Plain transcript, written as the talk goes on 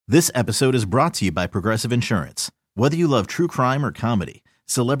This episode is brought to you by Progressive Insurance. Whether you love true crime or comedy,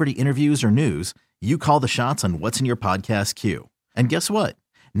 celebrity interviews or news, you call the shots on what's in your podcast queue. And guess what?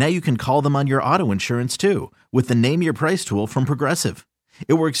 Now you can call them on your auto insurance too with the Name Your Price tool from Progressive.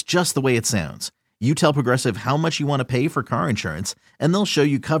 It works just the way it sounds. You tell Progressive how much you want to pay for car insurance, and they'll show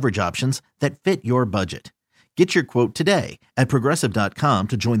you coverage options that fit your budget. Get your quote today at Progressive.com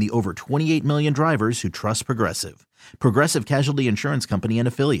to join the over 28 million drivers who trust Progressive. Progressive Casualty Insurance Company and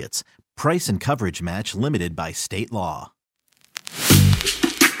Affiliates. Price and coverage match limited by state law.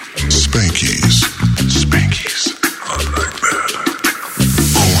 Spankies. I like that.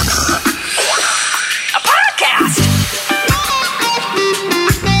 Corner. A podcast.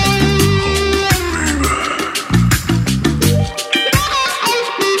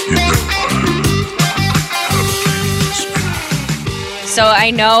 So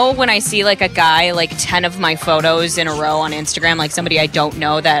I know when I see like a guy, like 10 of my photos in a row on Instagram, like somebody I don't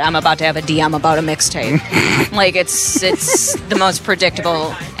know, that I'm about to have a DM about a mixtape. Like it's the most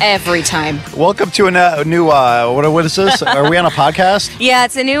predictable every time. Welcome to a new, what is this? Are we on a podcast? Yeah,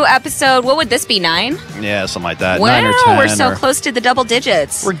 it's a new episode. What would this be, 9? Yeah, something like that. Wow, 9 or 10. we're so close to the double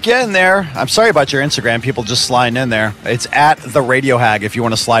digits. We're getting there. I'm sorry about your Instagram. People just sliding in there. It's at the Radio Hag if you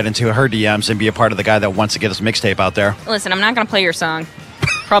want to slide into her DMs and be a part of the guy that wants to get his mixtape out there. Listen, I'm not going to play your song.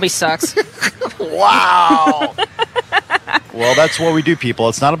 Probably sucks. Wow. Well, that's what we do, people.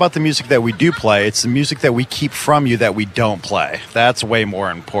 It's not about the music that we do play. It's the music that we keep from you that we don't play. That's way more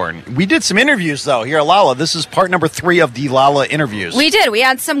important. We did some interviews, though, here at Lala. This is part number 3 of the Lala interviews. We did. We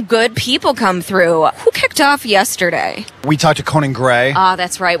had some good people come through. Who kicked off yesterday? We talked to Conan Gray. Ah,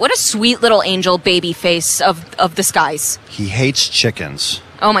 that's right. What a sweet little angel baby face of the skies. He hates chickens.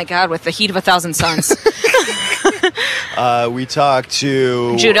 Oh, my God, with the heat of 1,000 suns. We talked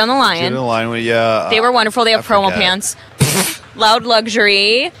to Judah and the Lion. Judah and the Lion, yeah. They were wonderful. They have promo forget. pants. Loud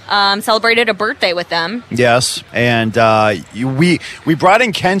Luxury. Celebrated a birthday with them. Yes, and we brought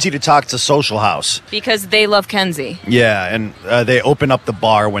in Kenzie to talk to Social House. Because they love Kenzie. Yeah, and they opened up the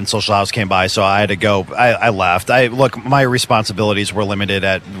bar when Social House came by, so I had to go. I left. Look, my responsibilities were limited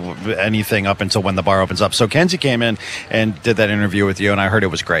at anything up until when the bar opens up. So Kenzie came in and did that interview with you, and I heard it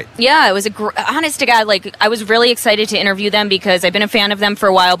was great. Yeah, it was honest to God, like, I was really excited to interview them because I've been a fan of them for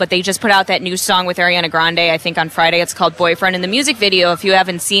a while, but they just put out that new song with Ariana Grande, I think on Friday. It's called Boyfriend, and the music video, if you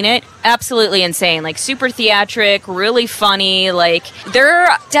haven't seen it, absolutely insane. Like, super theatric, really funny. Like, they're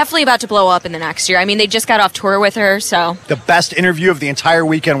definitely about to blow up in the next year. I mean, they just got off tour with her, so. The best interview of the entire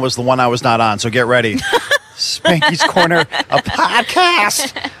weekend was the one I was not on, so get ready. Spanky's Corner, a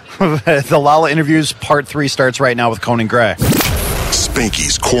podcast. The Lala interviews part 3 starts right now with Conan Gray.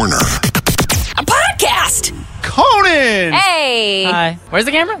 Spanky's Corner. A podcast. Conan! Hey! Hi. Where's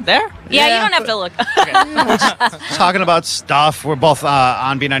the camera? There? Yeah, Yeah. you don't have to look. Talking about stuff. We're both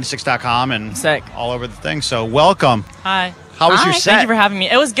on B96.com and Sick. all over the thing, so welcome. Hi. How was your Hi. set? Thank you for having me.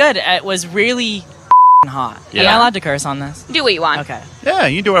 It was good. It was really hot. Yeah. Am I allowed to curse on this? Do what you want. Okay. Yeah,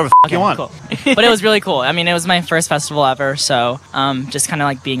 you can do whatever the Okay, you want. cool. But it was really cool. I mean, it was my first festival ever, so just kind of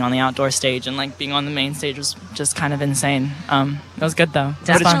like being on the outdoor stage and like being on the main stage was just kind of insane. It was good though. It was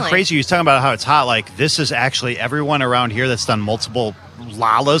But it's fun. crazy. You're talking about how it's hot. Like, this is actually everyone around here that's done multiple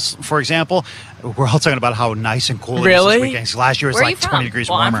Lalas, for example. We're all talking about how nice and cool it is Really? this weekend. 'Cause last year it was Where are like you 20 from? degrees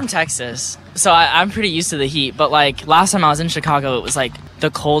Well, I'm warmer. from Texas, so I'm pretty used to the heat. But like last time I was in Chicago, it was like the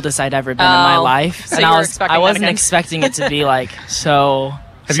coldest I'd ever been in my Oh. life, So and you I were was expecting I that wasn't again. expecting it to be like so.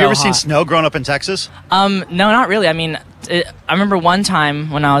 Have so you ever seen hot. snow growing up in Texas? No, not really. I mean, I remember one time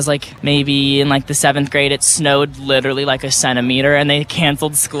when I was like maybe in like the 7th grade, it snowed literally like a centimeter, and they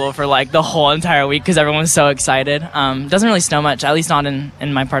canceled school for like the whole entire week because everyone was so excited. Doesn't really snow much, at least not in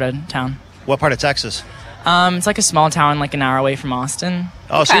my part of town. What part of Texas? It's like a small town, like an hour away from Austin.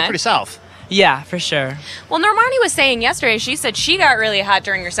 Oh, so you're Okay. pretty south. Yeah, for sure. Well, Normani was saying yesterday, she said she got really hot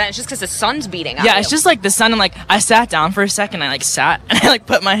during your set. It's just because the sun's beating on Yeah, you. it's just like the sun, and like I sat down for a second, I like sat and I like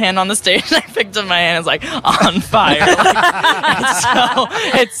put my hand on the stage and I picked up my hand, it's like on fire.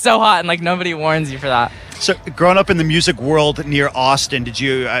 It's so hot, and like nobody warns you for that. So, growing up in the music world near Austin, did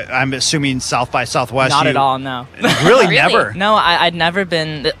you, I'm assuming South by Southwest? Not you, at all, no. Really? Really? Never? No, I'd never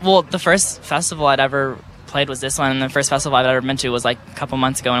been. Well, the first festival I'd ever played was this one, and the first festival I've ever been to was like a couple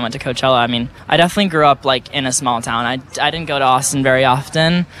months ago when I went to Coachella. I mean, I definitely grew up like in a small town. I didn't go to Austin very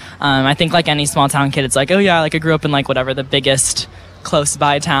often. I think like any small town kid, it's like, oh yeah, like I grew up in like whatever the biggest close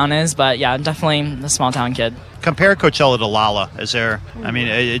by town is, but yeah, definitely a small town kid. Compare Coachella to Lolla. Is there? I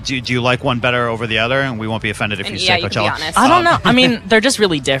mean, do you like one better over the other? And we won't be offended if you say you Coachella. can be honest. I don't know. I mean, they're just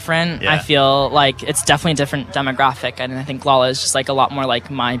really different. Yeah. I feel like it's definitely a different demographic, and I think Lolla is just like a lot more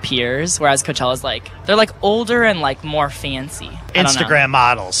like my peers, whereas Coachella's like they're like older and like more fancy. I don't know. Instagram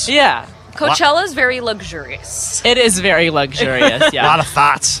models. Yeah, Coachella's very luxurious. it is very luxurious. A Yeah. lot of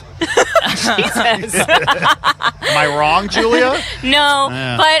thoughts. Jesus. Am I wrong, Julia? No,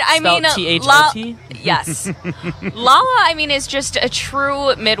 Yeah. but I Spelled mean, T-H-O-T? yes, Lolla. I mean, is just a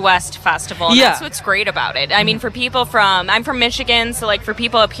true Midwest festival. And Yeah. that's what's great about it. I mean, for people I'm from Michigan, so like for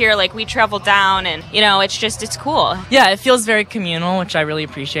people up here, like we travel down, and it's cool. Yeah, it feels very communal, which I really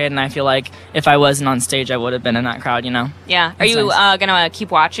appreciate, and I feel like if I wasn't on stage, I would have been in that crowd. Yeah. Are That's you nice. gonna keep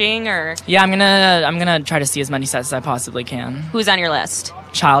watching, or Yeah, I'm gonna try to see as many sets as I possibly can. who's on your list?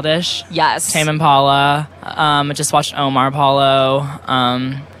 Childish, Yes. Tame Impala. I just watched Omar Paulo.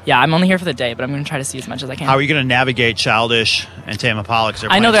 Yeah, I'm only here for the day, but I'm gonna try to see as much as I can. How are you going to navigate Childish and Tame Impala? 'Cause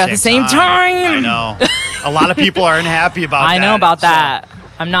they're I know playing they're at the same time. I know. A lot of people aren't happy about that. I know about so- that.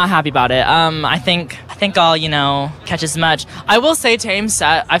 I'm not happy about it. I think I'll catch as much. I will say Tame's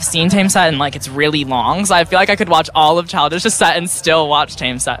set. I've seen Tame's set and like it's really long, so I feel like I could watch all of Childish's set and still watch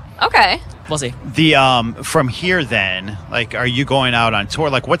Tame's set. Okay. We'll see. The from here then, like, are you going out on tour?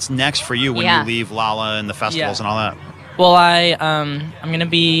 Like, what's next for you when Yeah. you leave Lolla and the festivals Yeah. and all that? Well, I'm gonna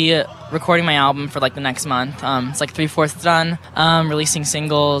be recording my album for like the next month. It's like 3/4 done. Releasing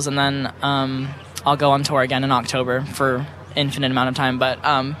singles, and then I'll go on tour again in October for infinite amount of time. But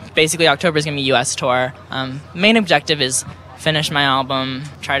basically, October is gonna be U.S. tour. Main objective is finish my album,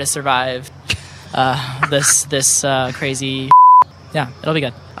 try to survive this crazy. Yeah, it'll be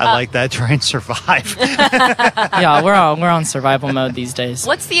good. I like that. Try and survive. Yeah, we're on survival mode these days.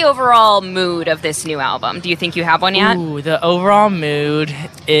 What's the overall mood of this new album? Do you think you have one yet? Ooh, the overall mood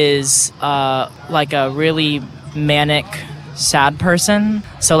is like a really manic, sad person.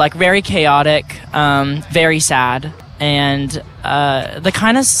 So like very chaotic, very sad, and the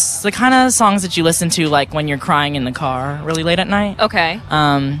kind of songs that you listen to like when you're crying in the car really late at night. Okay.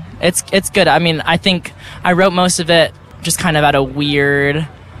 It's good. I mean, I think I wrote most of it just kind of at a weird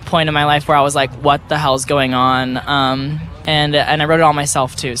point in my life where I was like, what the hell's going on? And I wrote it all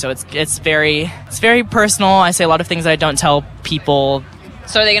myself too. So it's very personal. I say a lot of things that I don't tell people.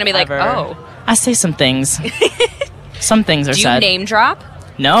 So are they going to be like, ever. oh, I say some things. Some things are do you said. name drop?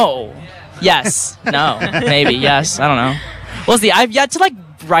 No. Yes. No. Maybe. Yes. I don't know. We'll see. I've yet to like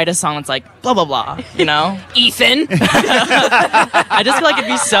write a song that's like blah blah blah. Ethan. I just feel like it'd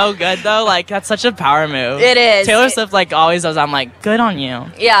be so good though. Like that's such a power move. It is. Taylor Swift like always does. I'm like, good on you.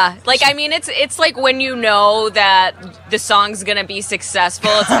 Yeah, like I mean, it's like when you know that the song's gonna be successful.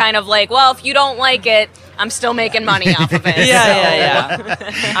 It's kind of like, well, if you don't like it, I'm still making money off of it. Yeah.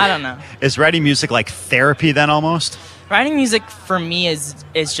 I don't know. Is writing music like therapy then almost? Writing music for me is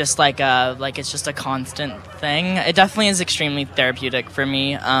just like it's just a constant thing. It definitely is extremely therapeutic for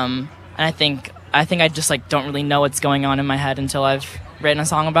me. And I think I just like don't really know what's going on in my head until I've written a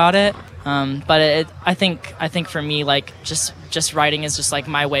song about it. But I think for me like just writing is just like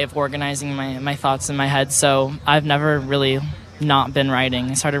my way of organizing my thoughts in my head. So I've never really not been writing.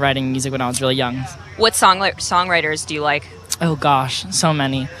 I started writing music when I was really young. What songwriters do you like? Oh gosh, so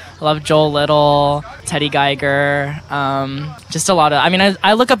many. I love Joel Little, Teddy Geiger, just a lot of. I mean,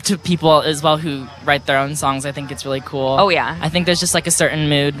 I look up to people as well who write their own songs. I think it's really cool. Oh, yeah. I think there's just like a certain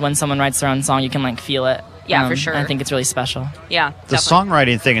mood when someone writes their own song. You can like feel it. Yeah, for sure. I think it's really special. Yeah, The definitely.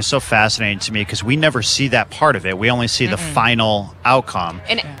 songwriting thing is so fascinating to me because we never see that part of it. We only see the final outcome.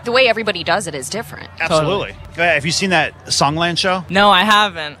 And the way everybody does it is different. Absolutely. Have you seen that Songland show? No, I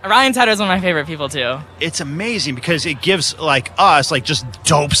haven't. Ryan Tedder is one of my favorite people too. It's amazing because it gives like us, like just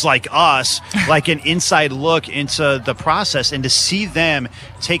dopes like us, like an inside look into the process, and to see them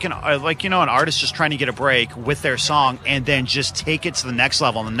take an artist just trying to get a break with their song and then just take it to the next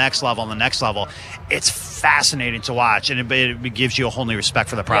level and the next level and the next level. It's fascinating to watch, and it gives you a whole new respect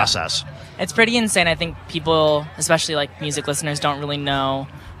for the process. It's pretty insane. I think people, especially like music listeners, don't really know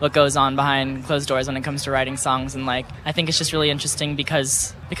what goes on behind closed doors when it comes to writing songs. And like, I think it's just really interesting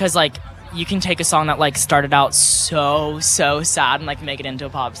because like you can take a song that like started out so sad and like make it into a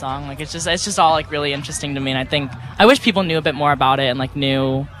pop song. Like it's just all like really interesting to me. And I wish people knew a bit more about it and like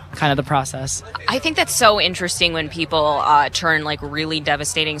knew kind of the process. I think that's so interesting when people turn like really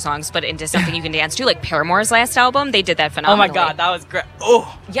devastating songs but into something you can dance to. Like Paramore's last album, they did that Oh phenomenally. my God, that was great.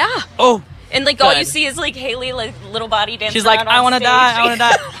 Oh, Yeah. oh. And like all Good. you see is like Haley, like little body dancing. She's like, around I on want to stage. die. I want to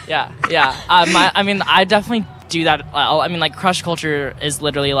die. Yeah. I mean, I definitely do that. I mean, like, crush culture is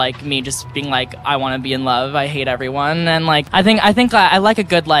literally like me just being like, I want to be in love. I hate everyone, and like I think I like a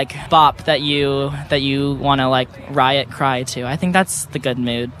good like bop that you want to like riot cry to. I think that's the good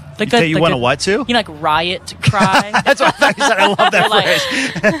mood. You want to what to? You like riot cry. That's what I said. I love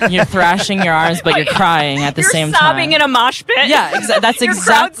that phrase. You're thrashing your arms, but you're crying at the same time. You're sobbing in a mosh pit. Yeah, that's You're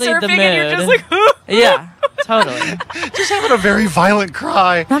exactly crowd the surfing mood. and you're just like, yeah, totally. Just having a very violent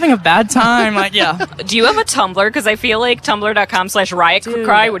cry. Having a bad time, like, yeah. Do you have a Tumblr? Because I feel like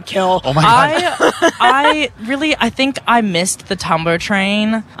tumblr.com/riotcry would kill. Oh my God. I think I missed the Tumblr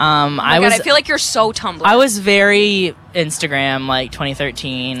train. I feel like you're so Tumblr. I was very Instagram, like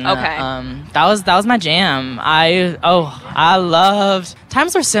 2013. Okay. That was my jam. I loved.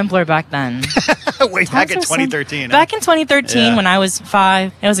 Times were simpler back then. Way back in 2013. Back in 2013, when I was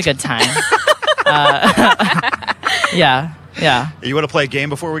 5, it was a good time. Yeah. You want to play a game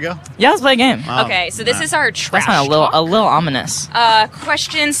before we go? Yeah, let's play a game. Okay, so this is our trash That's not a little ominous.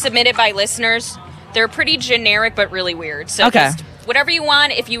 questions submitted by listeners. They're pretty generic but really weird. So Okay. just whatever you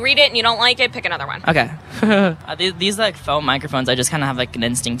want. If you read it and you don't like it, pick another one. Okay. These like foam microphones, I just kind of have like an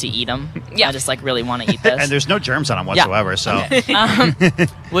instinct to eat them. Yeah. I just like really want to eat this. And there's no germs on them whatsoever. So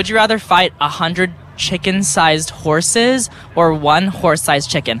Would you rather fight 100 chicken-sized horses or 1 horse-sized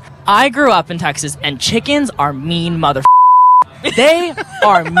chicken? I grew up in Texas, and chickens are mean mother. They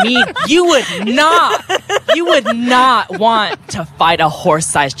are mean. You would not want to fight a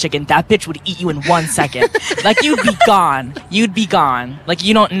horse-sized chicken. That bitch would eat you in 1 second. Like, you'd be gone. Like,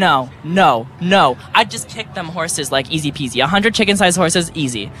 you don't know. No. I'd just kick them horses like easy peasy. 100 chicken-sized horses,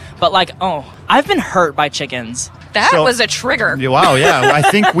 easy. But like, I've been hurt by chickens. That was a trigger. wow, yeah. I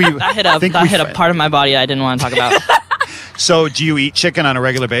think we That hit a part of my body I didn't want to talk about. So, do you eat chicken on a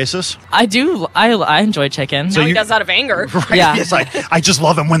regular basis? I do. I enjoy chicken. So he does out of anger. Right? Yeah. It's like, I just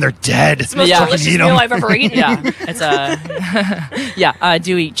love them when they're dead. It's the most Yeah. delicious Eat 'em. meal I've ever eaten. Yeah, it's yeah. I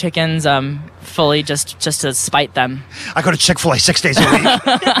do eat chickens. Fully just to spite them. I go to Chick-fil-A 6 days a week.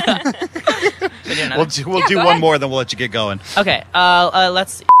 We'll do go one ahead. more, then we'll let you get going. Okay.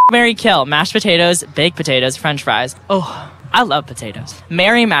 Let's marry, kill. Mashed potatoes, baked potatoes, French fries. Oh, I love potatoes.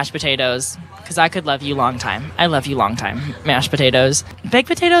 Marry mashed potatoes. Because I could love you long time. I love you long time. Mashed potatoes. Baked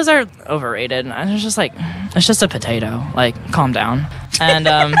potatoes are overrated. It's just like, it's just a potato. Like, calm down. And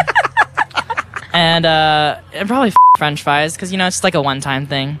and probably French fries, because it's just like a one-time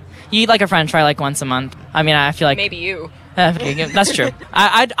thing. You eat like a French fry like once a month. I mean, I feel like Maybe you. okay, that's true.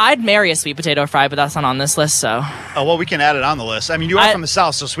 I'd marry a sweet potato fry, but that's not on this list. So Oh, well, we can add it on the list. I mean, you are from the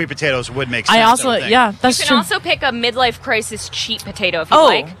South, so sweet potatoes would make sense. I also would think. that's You can true. also pick a midlife crisis cheap potato if you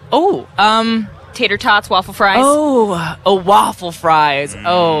like. Tater tots, waffle fries. Waffle fries.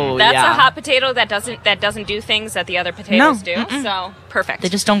 Oh, That's yeah. a hot potato that doesn't do things that the other potatoes do. So perfect. They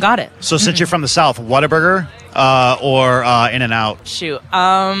just don't got it. So, since you're from the South, Whataburger or In-N-Out? Shoot.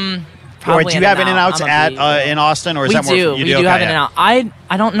 Or Probably do you have In-N-Outs In-N-Out. at in Austin, or is We that more? do. You We do Okay, have yeah. In-N-Out.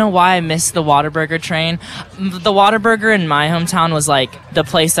 I don't know why I missed the Whataburger train. The Whataburger in my hometown was like the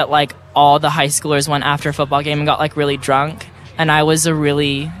place that like all the high schoolers went after a football game and got like really drunk. And I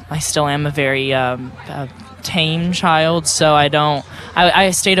still am a very tame child, so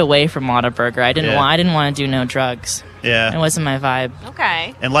I stayed away from Whataburger. I didn't want to do no drugs. Yeah. It wasn't my vibe.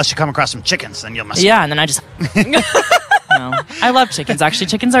 Okay. Unless you come across some chickens, then you'll mess Yeah, and then I just no. I love chickens. Actually,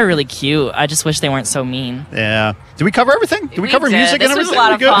 chickens are really cute. I just wish they weren't so mean. Yeah. Did we cover everything? Did we cover did. music This and was everything? a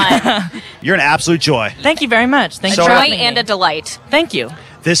lot of We good? fun. You're an absolute joy. Thank you very much. Thank A you for joy having and me. a delight. Thank you.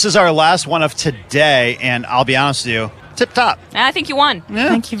 This is our last one of today, and I'll be honest with you, tip top. I think you won. Yeah.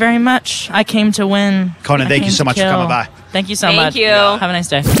 Thank you very much. I came to win. Conan, I thank you came so to much for kill. coming by. Thank you so Thank much. you. Have a nice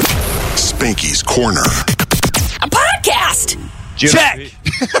day. Spanky's Corner. A podcast. Judah. Check.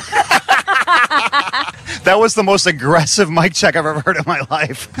 That was the most aggressive mic check I've ever heard in my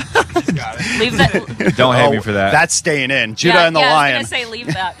life. Leave that. Don't hate me for that. That's staying in. Judah and the I Lion. was gonna say leave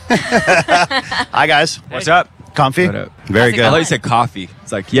that. Hi, guys. What's up? Comfy? What up? Very How's it good. I thought you said coffee.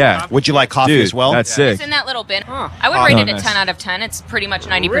 It's like, yeah. Would you like coffee Dude, as well? that's sick. It's in that little bin. I would rate it a nice. 10 out of 10. It's pretty much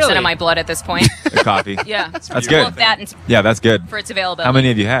 90% of my blood at this point. The coffee. Yeah. That's Full good. of that and Yeah, that's good. for its availability. How many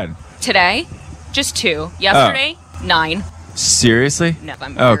have you had? Today? Just 2. Yesterday? 9. Seriously? No,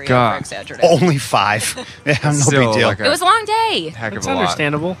 I'm Oh, very God. over-exaggerating. Only 5. Yeah, no Still big deal. like It was a long day. heck It's of a lot.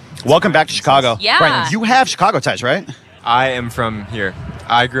 understandable. Welcome back to Chicago. Yeah. Brian, you have Chicago ties, right? I am from here.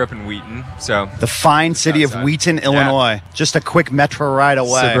 I grew up in Wheaton, so The fine city of Outside. Wheaton, Illinois. Just a quick metro ride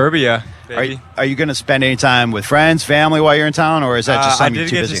away. suburbia, Are baby. you going to spend any time with friends, family while you're in town, or is that just I something you're did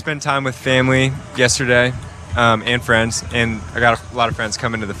too get busy? to spend time with family yesterday, and friends, and I got a lot of friends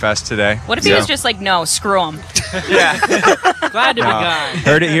coming to the fest today. What if he was just like, no, screw him? Yeah. Glad to be gone.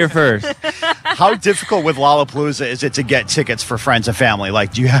 Heard it here first. How difficult with Lollapalooza is it to get tickets for friends and family?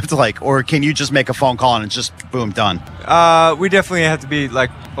 Like, do you have to or can you just make a phone call and it's just boom, done? We definitely have to be like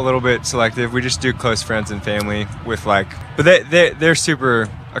a little bit selective. We just do close friends and family with but they're super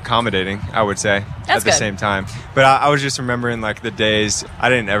accommodating, I would say, That's at the good. same time. But I was just remembering like the days, I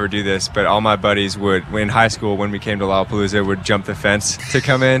didn't ever do this, but all my buddies would, in high school, when we came to Lollapalooza, would jump the fence to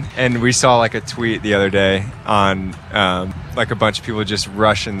come in. And we saw like a tweet the other day on like a bunch of people just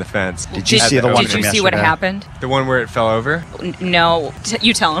rushing the fence. Did you see the one Did you from see what yesterday? happened? The one where it fell over? No.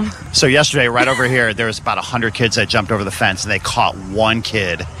 You tell him. So yesterday, right over here, there was about 100 kids that jumped over the fence, and they caught one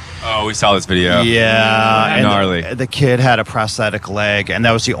kid. Oh, we saw this video. Yeah, and Gnarly. the kid had a prosthetic leg, and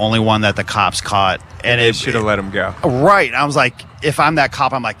that was the only one that the cops caught. And They it should have let him go. Right. I was like, if I'm that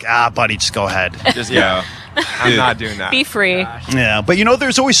cop, I'm like, buddy, just go ahead. Just go. I'm not doing that. Be free. Yeah, but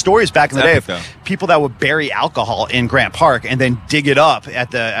there's always stories back in the day It's of epic, though. people that would bury alcohol in Grant Park and then dig it up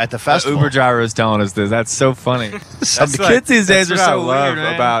at the The festival. Uber driver was telling us this. That's so funny. That's The kids these days that's are what so I love weird,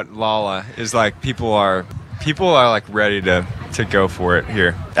 man. about Lala is like people are like ready to go for it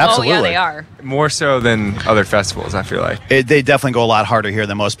here. Absolutely. Oh, yeah, they are. More so than other festivals, I feel like. They definitely go a lot harder here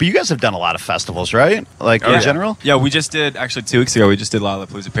than most. But you guys have done a lot of festivals, right? Like in general? Yeah, we just did, actually 2 weeks ago, we just did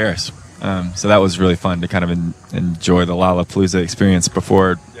Lollapalooza Paris. So that was really fun to kind of enjoy the Lollapalooza experience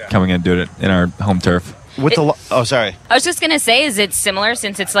before coming in and doing it in our home turf. With sorry. I was just going to say, is it similar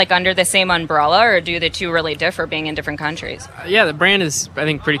since it's like under the same umbrella, or do the two really differ being in different countries? Yeah, the brand is, I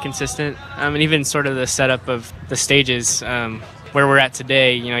think, pretty consistent. And even sort of the setup of the stages, where we're at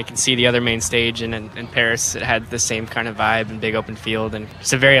today, you can see the other main stage, and in Paris it had the same kind of vibe and big open field, and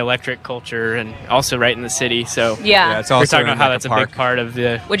it's a very electric culture, and also right in the city. So Yeah. it's we're also talking in, about how like, that's a a big park. part of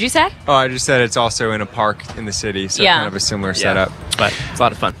the. What'd you say? Oh, I just said it's also in a park in the city, so Yeah. kind of a similar setup. But it's a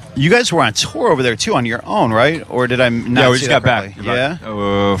lot of fun. You guys were on tour over there too on your own, right? Or did I not Yeah, we see just that got back. correctly? Yeah.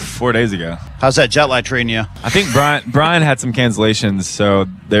 About, 4 days ago. How's that jet lag treating you? I think Brian had some cancellations, so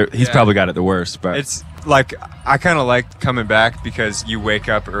he's Yeah. probably got it the worst. But It's like I kind of like coming back because you wake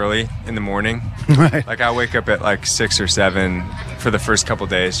up early in the morning. Right. Like I wake up at like 6 or 7 for the first couple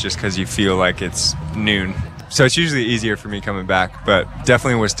days just because you feel like it's noon. So it's usually easier for me coming back, but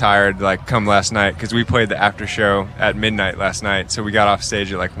definitely was tired like come last night because we played the after show at midnight last night. So we got off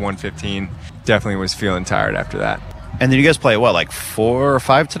stage at like 1:15. Definitely was feeling tired after that. And then you guys play what, like 4 or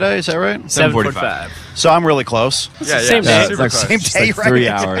 5 today? Is that right? 7:45. So I'm really close. Same yeah, day. it's super like, close. Same just day, like right? 3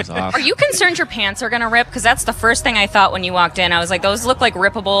 hours off. Are you concerned your pants are going to rip? Because that's the first thing I thought when you walked in. I was like, those look like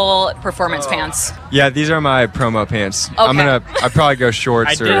rippable performance pants. Yeah, these are my promo pants. Okay. I'd probably go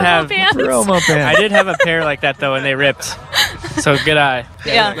shorts I or did have. Pants? I did have a pair like that though, and they ripped. So good eye.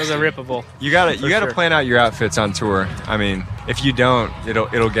 Yeah. Those are rippable. you gotta sure. plan out your outfits on tour. I mean, if you don't,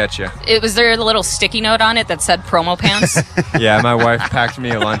 it'll get you. Was there a little sticky note on it that said promo pants? Yeah, my wife packed me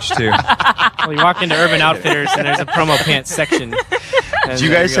a lunch too. Well, you walk into Urban Outfitters and there's a promo pants section. And Do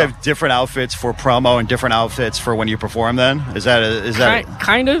you there guys go. have different outfits for promo and different outfits for when you perform then? Is that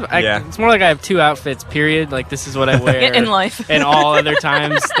Kind of. Yeah. It's more like I have 2 outfits, period. Like, this is what I wear In life. and all other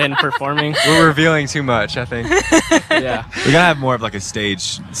times than performing. We're revealing too much, I think. Yeah. We're gonna have more of like a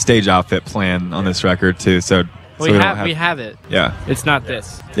stage outfit plan on this record too. So We don't have it. Yeah, It's not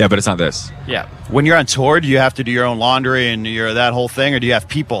this. yeah, but it's not this. Yeah. when you're on tour, do you have to do your own laundry and that whole thing, or do you have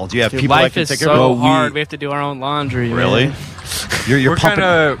people? Do you have Dude, people that life can is take so care of it? hard. We have to do our own laundry. Really? man. You're we're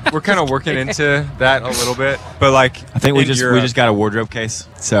pumping. kind of working into that a little bit, but like I think we in just Europe, got a wardrobe case,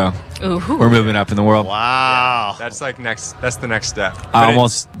 so Ooh. we're moving up in the world. Wow. that's like that's the next step. I But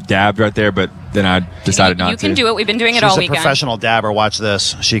almost dabbed right there, but then I decided not You to. can do it. We've been doing it She's all a weekend. professional dabber. Watch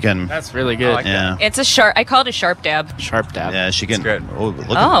this. She can. That's really good. like Yeah. It's a sharp. I call it a sharp dab. Sharp dab. Yeah, she can. good. Oh, look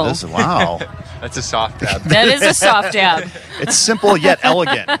Oh. at this! Wow, That's a soft dab. That is a soft dab. it's simple yet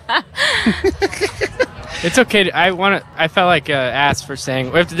elegant. It's okay. I felt like ass for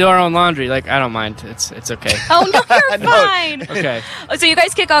saying we have to do our own laundry. Like, I don't mind. It's okay. Oh no, you're fine. Okay. Oh, so you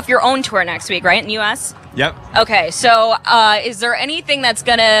guys kick off your own tour next week, right? In the U.S. Yep. Okay, so is there anything that's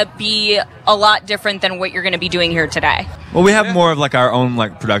gonna be a lot different than what you're gonna be doing here today? Well, we have more of like our own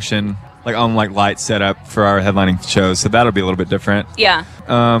like production, like own like light setup for our headlining shows, so that'll be a little bit different. Yeah.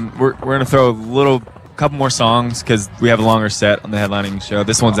 We're gonna throw a couple more songs because we have a longer set on the headlining show.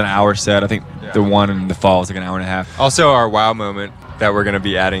 This one's an hour set. I think the one in the fall is like an hour and a half. Also, our wow moment that we're gonna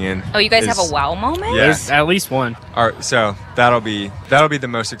be adding in. Oh, you guys have is- a wow moment? Yeah. There's at least one. So that'll be the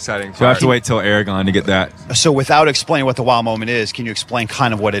most exciting part. So I have to wait till Aragon to get that. So, without explaining what the wow moment is, can you explain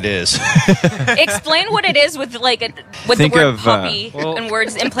kind of what it is? Explain what it is with with Think the word of, puppy well- and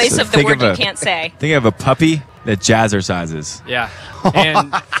words in place So of the think word of you a- can't say. Think of a puppy The jazzercises. Yeah.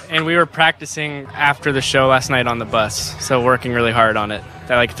 And we were practicing after the show last night on the bus, so working really hard on it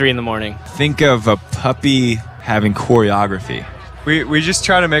at like 3 a.m. Think of a puppy having choreography. We just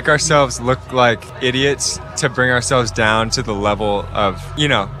try to make ourselves look like idiots to bring ourselves down to the level of,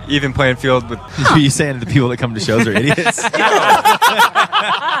 even playing field with... Are you saying the people that come to shows are idiots?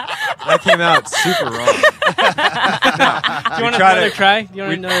 That came out super wrong. Do you want another try?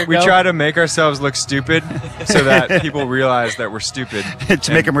 We try to make ourselves look stupid so that people realize that we're stupid.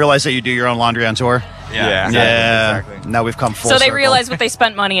 To make them realize that you do your own laundry on tour. Yeah. Exactly. Now we've come full So they circle. realize what they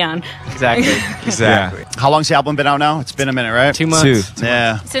spent money on. Exactly. Exactly. How long's the album been out now? It's been a minute, right? 2 months.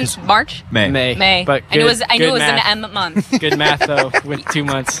 Yeah. Since March? May. But I knew it was math. an M month. Good math, though, with 2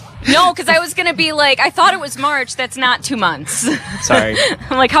 months. No, because I was going to be like, I thought it was March. That's not 2 months. Sorry.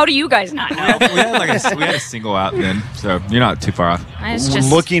 I'm like, how do you guys not know? we had a single out then, so you're not too far off. It's just,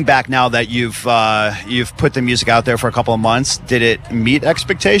 Looking back now that you've put the music out there for a couple of months, did it meet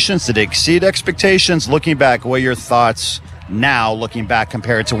expectations? Did it exceed expectations? Looking back, what are your thoughts now, looking back,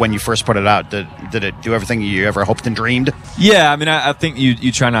 compared to when you first put it out? Did it do everything you ever hoped and dreamed? Yeah, I mean, I think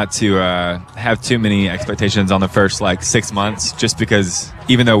you try not to have too many expectations on the first 6 months, just because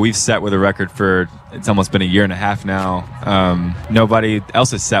even though we've set with a record for, it's almost been a year and a half now, nobody else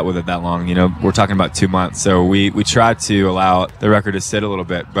has set with it that long. We're talking about 2 months, so we try to allow the record to sit a little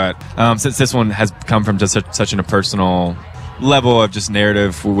bit. But since this one has come from just such a personal level of just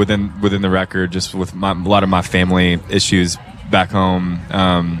narrative within the record, just with a lot of my family issues back home,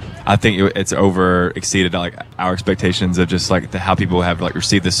 I think it's exceeded our expectations of just how people have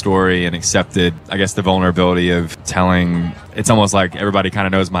received the story and accepted, I guess, the vulnerability of telling. It's almost like everybody kind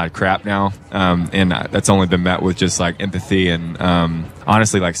of knows my crap now, and that's only been met with just empathy and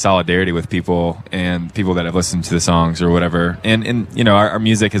honestly solidarity with people and people that have listened to the songs or whatever. And our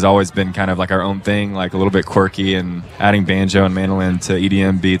music has always been kind of our own thing, a little bit quirky, and adding banjo and mandolin to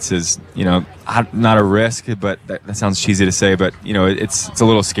EDM beats is not a risk, but that sounds cheesy to say, but it's a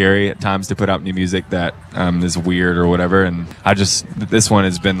little scary at times to put out new music that is weird or whatever. And this one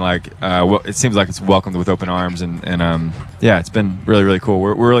has been it seems like it's welcomed with open arms, and yeah, it's been really, really cool.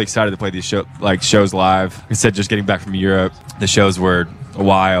 We're really excited to play these shows live. Like I said, just getting back from Europe, the shows were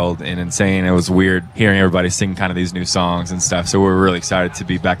wild and insane. It was weird hearing everybody sing kind of these new songs and stuff. So we're really excited to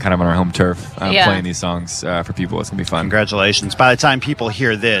be back kind of on our home turf, playing these songs for people. It's gonna be fun. Congratulations. By the time people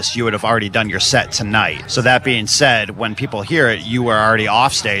hear this, you would have already done your set tonight. So that being said, when people hear it, you were already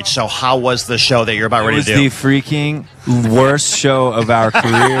off stage. So how was the show that you're about ready to do? It was the freaking worst show of our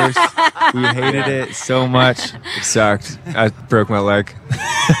careers. We hated it so much. It sucked. I broke my leg.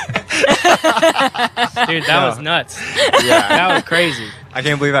 Dude, that was nuts. Yeah. That was crazy. I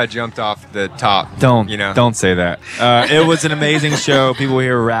can't believe I jumped off the top. Don't say that. It was an amazing show. People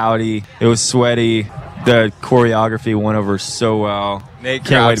here were rowdy. It was sweaty. The choreography went over so well. Nate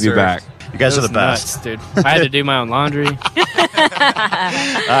Can't wait to be back. You guys are the best. Nuts, dude. I had to do my own laundry. All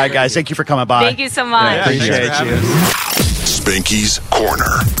right, guys. Thank you for coming by. Thank you so much. Yeah, appreciate you. Spanky's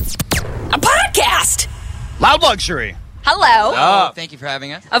Corner. A podcast. Loud Luxury. Hello. Oh, thank you for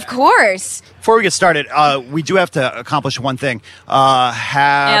having us. Of course. Before we get started, we do have to accomplish one thing.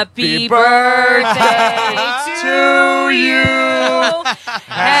 Happy birthday to you.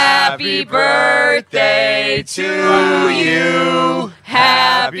 Happy birthday to you.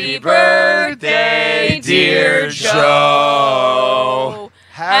 Happy birthday, dear Joe.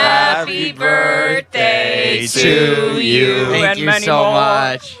 Happy birthday to you. Thank you so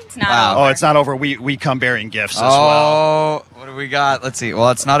much. It's not Oh, over. it's not over. We come bearing gifts as well. Oh, what do we got? Let's see.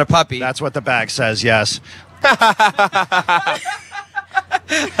 Well, it's not a puppy. That's what the bag says, yes. I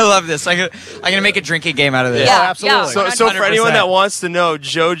love this. I'm gonna make a drinking game out of this. Yeah, absolutely. yeah. So for anyone 100%. that wants to know,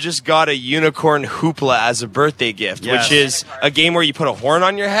 Joe just got a unicorn hoopla as a birthday gift, Yes. which is a game where you put a horn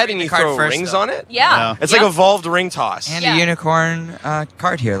on your head and you card throw first, rings though. on it. Yeah. It's like evolved ring toss. And Yeah. a unicorn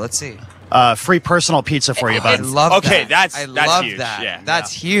card here. Let's see. Free personal pizza for you, I bud. love Okay, that. that's love huge. that. Yeah.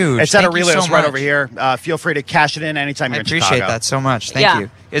 That's huge. It's at Thank you Aurelio's so right much. over here. Feel free to cash it in anytime I you're in appreciate Chicago. that so much. Thank Yeah. you.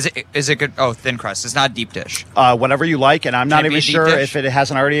 Is it good? Oh, thin crust. It's not deep dish. Whatever you like, and I'm not Can it be even a deep sure dish? if it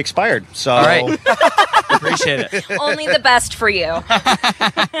hasn't already expired. So, All right. Appreciate it. Only the best for you.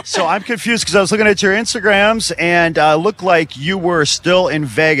 so I'm confused because I was looking at your Instagrams and looked like you were still in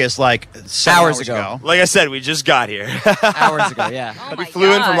Vegas 7 hours ago. Like I said, we just got here. Hours ago, yeah. Oh we my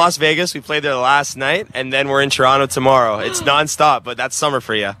flew in God. from Las Vegas. We played there last night, and then we're in Toronto tomorrow. It's nonstop, but that's summer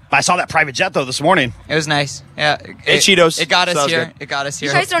for you. I saw that private jet though this morning. It was nice. Yeah. And Cheetos. It got So that us was here. good. It got us You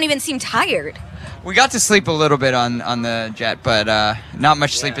here. guys don't even seem tired. We got to sleep a little bit on the jet, but not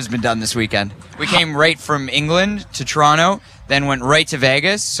much sleep has been done this weekend. We came right from England to Toronto, then went right to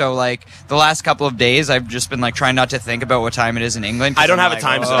Vegas. So, like, the last couple of days, I've just been, like, trying not to think about what time it is in England. I don't have a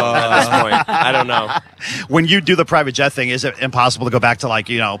time zone at this point. I don't know. When you do the private jet thing, is it impossible to go back to, like,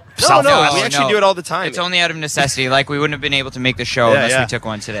 No, Southwest? we actually do it all the time. It's only out of necessity. Like, we wouldn't have been able to make the show unless we took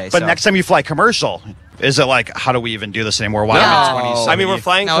one today. But so. next time you fly commercial, is it like, how do we even do this anymore? Why No. am I 27? I mean, we're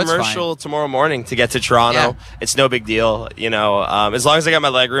flying No, it's commercial tomorrow morning to get to Toronto. Yeah. It's no big deal, as long as I got my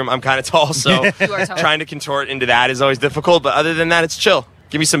leg room. I'm kind of tall, so You are tall. trying to contort into that is always difficult. But other than that, it's chill.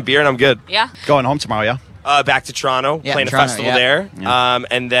 Give me some beer and I'm good. Yeah. Going home tomorrow, yeah? Back to Toronto, Yeah, playing a Toronto, festival yeah. there. Yeah.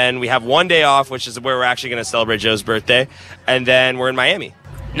 And then we have one day off, which is where we're actually going to celebrate Joe's birthday. And then we're in Miami.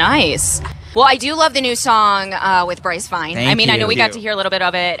 Nice. Well, I do love the new song with Bryce Vine. Thank I mean, I know you. we got to hear a little bit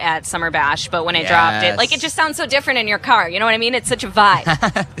of it at Summer Bash, but when it dropped, it Yes. it just sounds so different in your car. You know what I mean? It's such a vibe.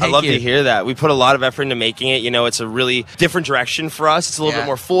 I love to hear that. We put a lot of effort into making it. It's a really different direction for us. It's a little bit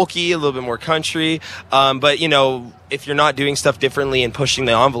more folky, a little bit more country. But, if you're not doing stuff differently and pushing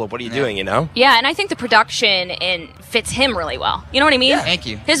the envelope, what are you doing, Yeah, and I think the production fits him really well. You know what I mean? Thank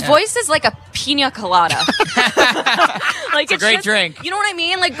you. His voice is like a pina colada. Like It's a great drink. You know what I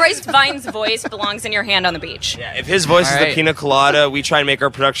mean? Like Bryce Vine's voice belongs in your hand on the beach. Yeah, if his voice All is right. the pina colada, we try and make our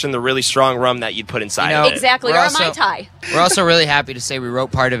production the really strong rum that you'd put inside of it. Exactly, We're or a also- Mai Tai. We're also really happy to say we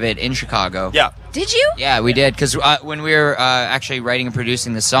wrote part of it in Chicago. Yeah. Did you? Yeah, we did, because when we were actually writing and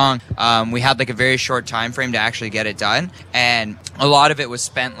producing the song, we had like a very short time frame to actually get it done, and a lot of it was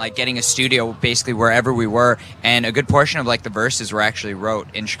spent like getting a studio basically wherever we were, and a good portion of like the verses were actually wrote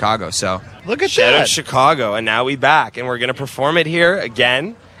in Chicago. So Look at Shout out that. Chicago, and now we back, and we're going to perform it here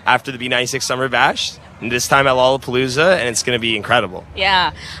again after the B96 Summer Bash, and this time at Lollapalooza, and it's going to be incredible.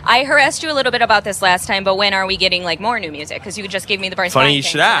 Yeah. I harassed you a little bit about this last time, but when are we getting like more new music? Because you just gave me the Bryce Funny Vine you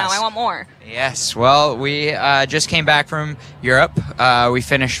thing, should so ask. Now I want more. yes, well, we just came back from Europe. We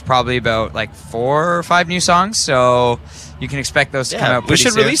finished probably about like 4 or 5 new songs, so you can expect those to come out we pretty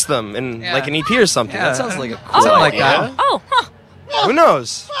should soon. release them in Yeah. like an EP or something. Yeah. That sounds like a cool Something like idea. that. Oh, huh. Who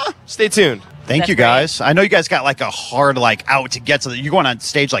knows? Stay tuned. Thank That's you great. guys. I know you guys got like a hard out to get to the. You're going on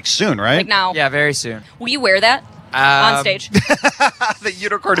stage like soon, right? Like now. Yeah, very soon. Will you wear that on stage? The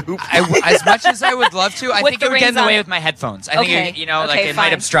unicorn hoop. As much as I would love to, I With think the it would get in rings the on way it. with my headphones. I Okay. think, like Okay, it might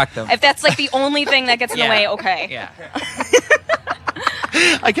fine. obstruct them. If that's like the only thing that gets in the Yeah. way, okay. Yeah.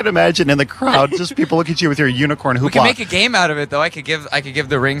 I can imagine in the crowd, just people look at you with your unicorn hoop. We can make a game out of it, though. I could give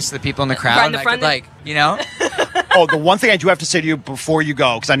the rings to the people in the crowd. Right in and the I front could, there? like, you know? Oh, the one thing I do have to say to you before you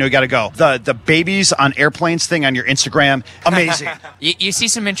go, because I know you got to go. The babies on airplanes thing on your Instagram, amazing. You see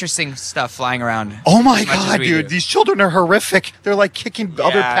some interesting stuff flying around. Oh my as much as god, we dude! do. These children are horrific. They're like kicking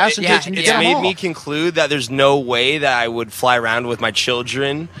other passengers. and you It's get them made all. me conclude that there's no way that I would fly around with my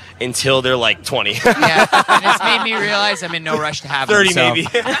children until they're like 20. Yeah, and it's made me realize I'm in no rush to have 30 them. maybe.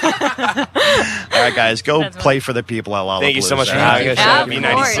 All right, guys, go play for the people at Lollapalooza. Thank you so much for All right. having us. Yeah, Shout out of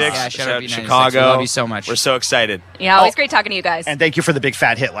B96. course. Yeah, shout out B96. Chicago. We love you so much. We're so excited. Yeah, always great talking to you guys. And thank you for the big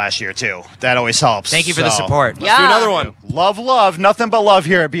fat hit last year too. That always helps. Thank you for the So, support. Yeah. Do another one. Love, nothing but love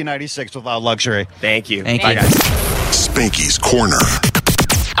here at B96 with Loud Luxury. Thank you. Thank Bye, you. guys. Spanky's Corner.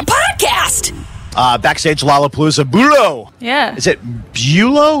 A podcast. Backstage Lollapalooza, Bulo. Yeah. Is it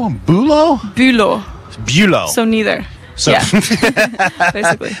Bulo? Bülow. Bulo. So neither. So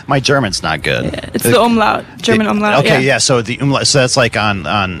Basically. my German's not good. It's the umlaut. German umlaut. Okay, yeah. So the umlaut. So that's like on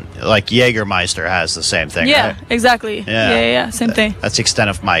like Jägermeister has the same thing. Yeah, right? exactly. Yeah. Same thing. That's the extent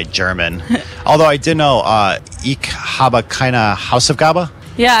of my German. Although I did know ich habe keine Hausaufgabe.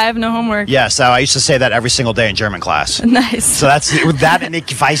 Yeah, I have no homework. Yes, I used to say that every single day in German class. Nice. So that's that, and ich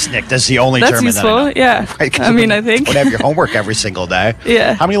weiß nicht. That's the only That's German useful. that I know. Yeah. Right, 'cause I mean, you I think. would have your homework every single day.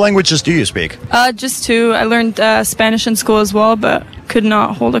 Yeah. How many languages do you speak? Just 2. I learned Spanish in school as well, but could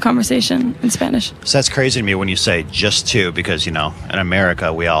not hold a conversation in Spanish. So that's crazy to me when you say just 2, because in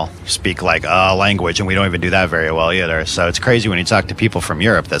America we all speak like a language, and we don't even do that very well either. So it's crazy when you talk to people from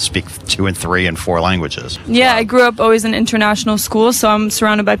Europe that speak 2 and 3 and 4 languages. Yeah, I grew up always in international school, so I'm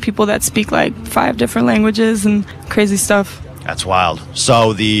surrounded by people that speak like 5 different languages and crazy stuff. That's wild.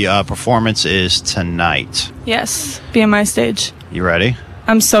 So the performance is tonight. Yes, BMI stage. You ready?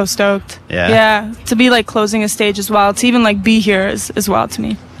 I'm so stoked. Yeah? Yeah, to be like closing a stage is wild. To even like be here is wild to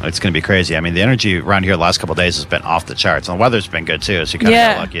me. It's going to be crazy. I mean, the energy around here the last couple of days has been off the charts. And the weather's been good, too, so you kind of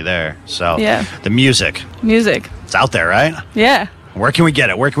Yeah. got lucky there. So Yeah. the music, Music. it's out there, right? Yeah. Where can we get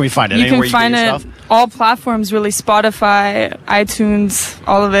it? Where can we find it? You Anywhere can find you get your it stuff? all platforms, really. Spotify, iTunes,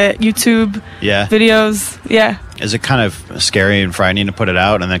 all of it. YouTube, Yeah. videos. Yeah. Is it kind of scary and frightening to put it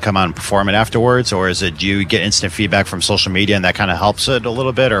out and then come out and perform it afterwards, or is it, do you get instant feedback from social media and that kind of helps it a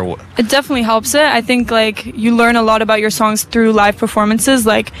little bit, or? It definitely helps it. I think like you learn a lot about your songs through live performances,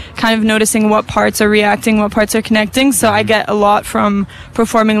 like kind of noticing what parts are reacting, what parts are connecting. So I get a lot from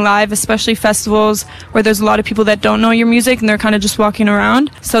performing live, especially festivals where there's a lot of people that don't know your music and they're kind of just walking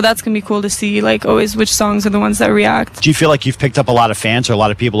around. So that's gonna be cool to see, like always which songs are the ones that react. Do you feel like you've picked up a lot of fans, or a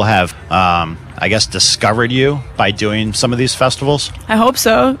lot of people have, I guess, discovered you by doing some of these festivals? I hope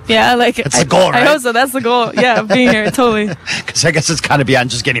so. Yeah, like it's the goal, right? I hope so. That's the goal. Yeah, being here, totally. Because I guess it's kind of beyond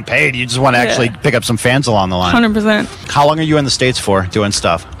just getting paid. You just want to actually pick up some fans along the line. 100%. How long are you in the States for doing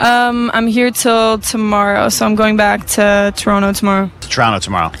stuff? I'm here till tomorrow, so I'm going back to Toronto tomorrow. Toronto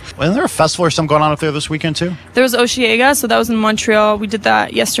tomorrow. Wasn't there a festival or something going on up there this weekend too? There was Osheaga, so that was in Montreal. We did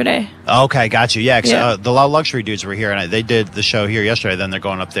that yesterday. Okay, got you. Yeah, 'cause, the Loud Luxury dudes were here, and they did the show here yesterday. Then they're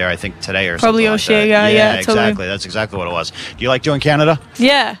going up there, I think, today or probably something. Probably Osheaga, yeah, totally. exactly. That's exactly what it was. Do you like doing Canada?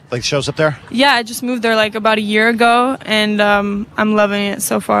 Yeah. Like shows up there? Yeah, I just moved there like about a year ago, and I'm loving it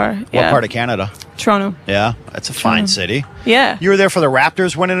so far. What part of Canada? Toronto. Yeah, that's a fine city. Yeah. You were there for the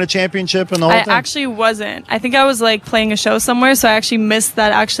Raptors winning a championship and the whole I thing? actually wasn't. I think I was like playing a show somewhere, so I actually missed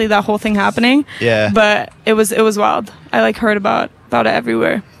that whole thing happening. Yeah. But it was wild. I like heard about it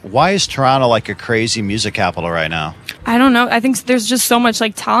everywhere. Why is Toronto like a crazy music capital right now? I don't know. I think there's just so much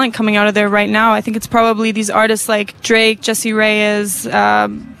like talent coming out of there right now. I think it's probably these artists like Drake, Jessie Reyez,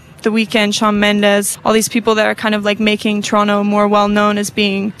 The Weeknd, Shawn Mendes, all these people that are kind of like making Toronto more well known as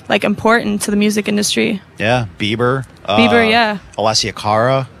being like important to the music industry. Yeah, Bieber. Yeah. Alessia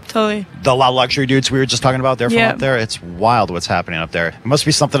Cara. Totally. The Loud Luxury dudes we were just talking about, they're from up there. It's wild what's happening up there. It must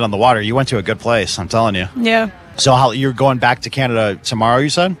be something on the water. You went to a good place, I'm telling you. Yeah. So you're going back to Canada tomorrow, you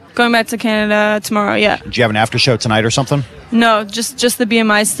said? Going back to Canada tomorrow, yeah. Do you have an after show tonight or something? No, just the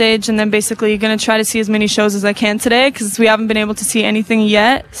BMI stage, and then basically going to try to see as many shows as I can today because we haven't been able to see anything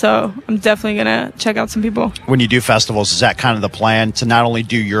yet. So I'm definitely going to check out some people. When you do festivals, is that kind of the plan to not only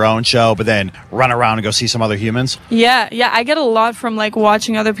do your own show, but then run around and go see some other humans? Yeah. I get a lot from like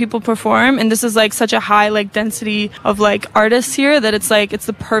watching other people perform, and this is like such a high like density of like artists here that it's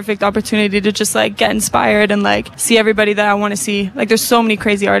the perfect opportunity to just like get inspired and like see everybody that I want to see. Like there's so many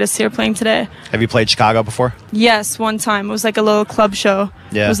crazy artists here playing today. Have you played Chicago before? Yes, one time. It was like a little club show.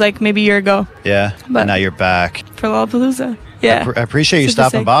 Yeah. It was like maybe a year ago. Yeah. But now you're back. For Lollapalooza. Yeah. I appreciate you Super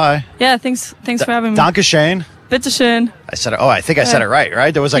stopping sick. by. Yeah, thanks for having me. Dankeschön. Bitteschön. I said it. Oh, I think I said it right,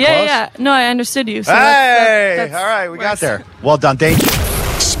 right? Was I close? Yeah. No, I understood you. So hey! that's all right, we got there. Well done. Thank you.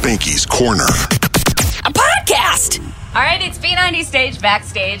 Spanky's Corner. A podcast. All right, it's B90 stage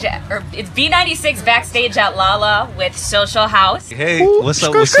backstage, or it's B96 backstage at Lala with Social House. Hey, what's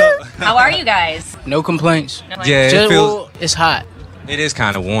up? What's up? How are you guys? No complaints. No complaints? Yeah, it feels. It's hot. It is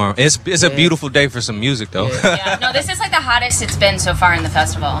kind of warm. It's a beautiful day for some music though. Yeah, no, this is like the hottest it's been so far in the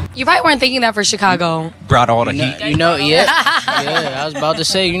festival. You probably weren't thinking that for Chicago. Brought all the heat. Yeah. I was about to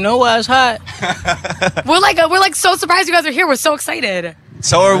say, you know why it's hot? We're like so surprised you guys are here. We're so excited.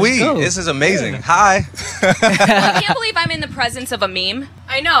 So are we. This is amazing. Hi. Well, I can't believe I'm in the presence of a meme.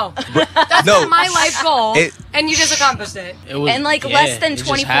 I know. That's been my life goal, and you just accomplished it. In like less than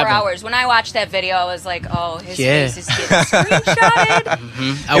 24 hours. When I watched that video, I was like, oh, his face is getting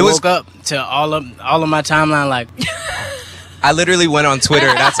screenshotted. I woke up to all of my timeline like. I literally went on Twitter.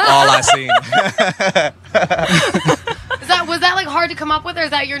 That's all I seen. Was that like hard to come up with, or is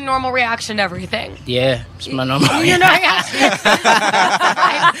that your normal reaction to everything? Yeah, it's my normal Your reaction.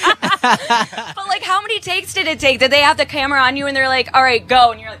 But like, how many takes did it take? Did they have the camera on you and they're like, all right,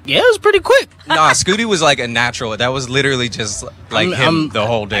 go? And you're like, yeah, it was pretty quick. Nah, Scooty was like a natural. That was literally just like him the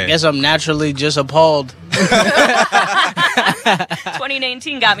whole day. I guess I'm naturally just appalled.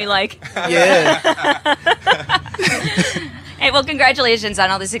 2019 got me like. Yeah. Hey, well, congratulations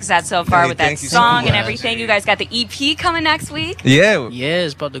on all the success so far with that thank you so song and much. everything. You guys got the EP coming next week. Yeah. Yeah,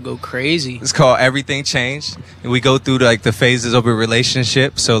 it's about to go crazy. It's called Everything Changed. And we go through like the phases of a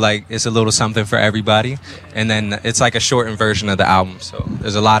relationship. So like it's a little something for everybody. And then it's like a shortened version of the album. So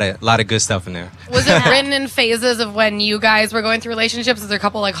there's a lot of good stuff in there. Was it written in phases of when you guys were going through relationships? Is there a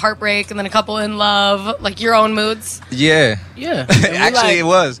couple like heartbreak and then a couple in love, like your own moods? Yeah. Yeah. Actually, it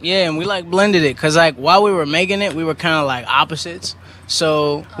was. Yeah, and we like blended it because like while we were making it, we were kind of like opposites.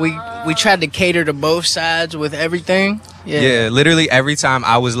 So we tried to cater to both sides with everything. Yeah, literally every time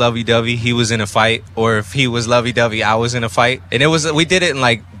I was lovey-dovey, he was in a fight, or if he was lovey-dovey, I was in a fight. And we did it in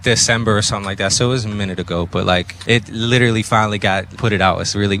like like December or something like that. So it was a minute ago, but like it literally finally got put it out.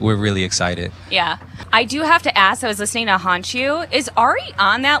 We're really excited. Yeah. I do have to ask, I was listening to Haunt You. Is Ari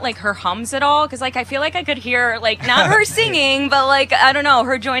on that, like her hums at all? Because like I feel like I could hear like not her singing, but like I don't know,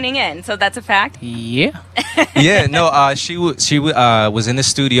 her joining in. So that's a fact. Yeah. Yeah, no, she was in the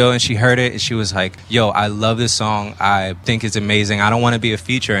studio and she heard it and she was like, yo, I love this song. I think it's amazing. I don't want to be a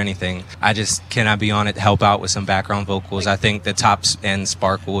feature or anything. I just cannot be on it to help out with some background vocals. I think the tops and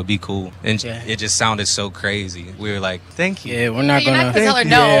Sparkle would be cool. And it just sounded so crazy. We were like, thank you. Yeah, we're not You're gonna not gonna tell her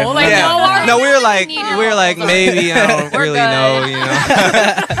no. Yeah. Like, Yeah. no, Ari, No, we were really like need maybe I don't We're really good. know, you know.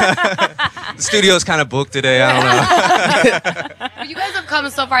 The studio's kind of booked today. I don't know. But you guys have come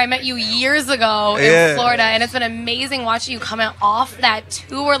so far. I met you years ago Yeah. in Florida, and it's been amazing watching you come out off that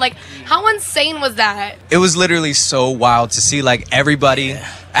tour. Like, how insane was that? It was literally so wild to see like everybody.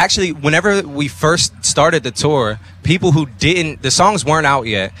 Actually, whenever we first started the tour, people who the songs weren't out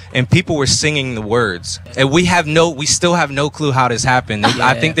yet, and people were singing the words, and we still have no clue how this happened.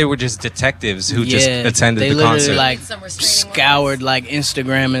 I think they were just detectives who just attended they the concert. like scoured like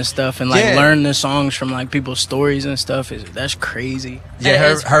Instagram and stuff and like learned the songs from like people's stories and stuff. That's crazy.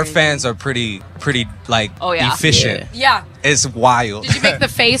 Yeah, her fans are pretty like efficient. Yeah. It's wild. Did you make the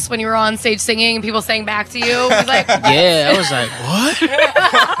face when you were on stage singing and people sang back to you? It was like, Yeah, I was like, what?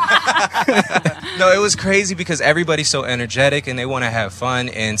 No, it was crazy because everybody's so energetic and they want to have fun,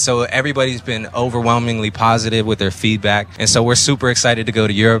 and so everybody's been overwhelmingly positive with their feedback, and so we're super excited to go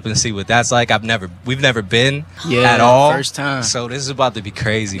to Europe and see what that's like. We've never been at all. First time. So this is about to be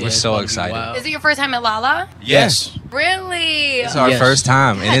crazy. We're so excited. is it your first time at Lala? Yes. Really? It's our first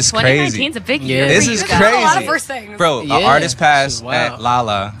time, and it's crazy. 2019's a big year. This for is you guys. crazy. A lot of first things. Bro, an artist passed at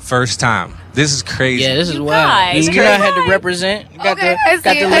Lala first time. This is crazy. Yeah, this is wild. guys, You know I had to represent. Got Okay, the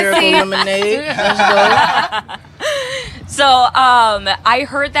I see, lyrical I see. lemonade. Let's go. So, I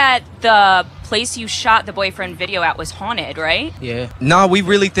heard that the place you shot the boyfriend video at was haunted, right? Yeah. No, we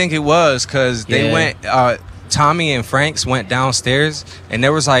really think it was because they Yeah. went. Tommy and Franks went downstairs, and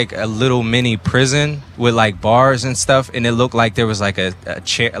there was like a little mini prison with like bars and stuff, and it looked like there was like a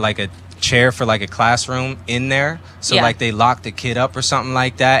chair for like a classroom in there. So like they locked the kid up or something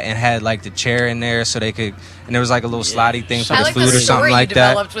like that, and had like the chair in there so they could. And there was like a little slidey thing for I the like food the or story something you like that.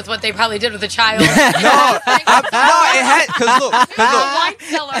 developed with what they probably did with the child. No, it had because look. A wine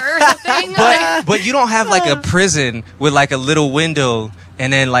cellar or something. But you don't have like a prison with like a little window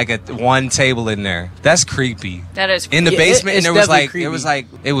and then like one table in there. That's creepy. That is In the Yeah, basement, it's and there was definitely like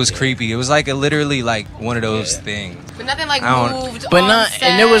it was creepy. It was like literally like one of those things. But nothing like I don't- moved But on not, set.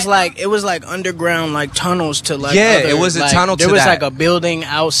 and it was like underground like tunnels to like Yeah, other, it was a like, tunnel to there was that. like a building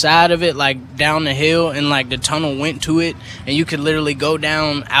outside of it, like down the hill, and like the tunnel went to it, and you could literally go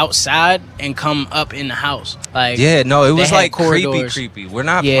down outside and come up in the house. Like Yeah, no, it they was had like corridors. creepy. We're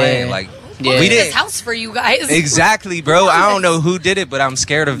not Yeah. playing like Yeah. we This didn't. house for you guys. Exactly, bro. I don't know who did it, but I'm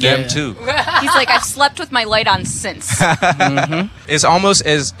scared of them Yeah. too. He's like, I've slept with my light on since. It's almost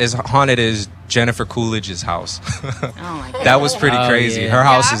as haunted as Jennifer Coolidge's house. Oh my god. That was pretty Oh, crazy. yeah. Her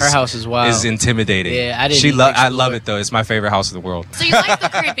house Yeah? is Her house is wild. is intimidating. Yeah, I didn't She even I explore love it. it though. It's my favorite house in the world. So you like the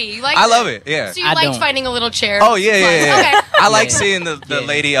creepy. You like I love it. Yeah. So you I liked don't. finding a little chair. Oh yeah. Okay. I like Yeah. seeing the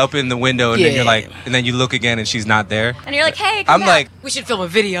lady up in the window, and then you're Yeah. like, and then you look again, and she's not there. And you're like, hey, come I'm back. like, We should film a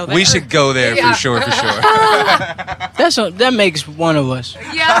video there. we should go there Yeah. for sure. that makes one of us.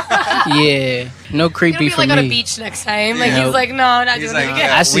 Yeah. Yeah, no You'll creepy be for like me. on a beach next time. Like Nope. he's like, no, I'm not He's doing like, it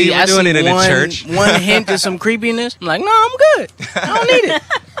again. I see. We were I doing see it in a one, church. one hint of some creepiness. I'm like, no, I'm good. I don't need it.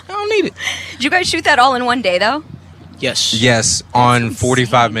 I don't need it. Did you guys shoot that all in one day though? Yes. Yes, on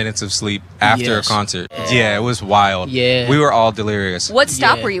 45 minutes of sleep after Yes. a concert. Yeah, it was wild. Yeah. We were all delirious. What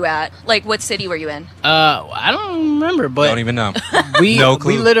stop Yeah. were you at? Like, what city were you in? I don't remember, but Don't even know. we No we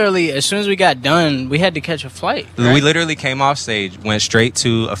clue. literally, as soon as we got done, we had to catch a flight. We literally came off stage, went straight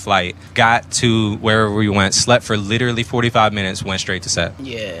to a flight, got to wherever we went, slept for literally 45 minutes, went straight to set.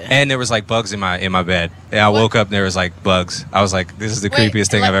 Yeah. And there was like bugs in my bed. And I woke up and there was like bugs. I was like, this is the Wait,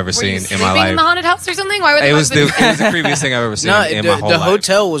 creepiest thing like, I've ever were seen you in sleeping my life. in the haunted house or something? Why were It was the bugs in- creepiest thing I've ever seen No, in my whole the life.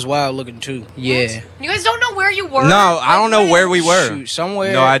 hotel was wild looking too. Yeah. You guys don't know where you were? No, I don't know where we were. Shoot,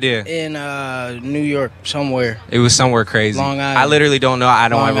 somewhere. No idea. In New York, somewhere. It was somewhere crazy. Long Island. I literally don't know. I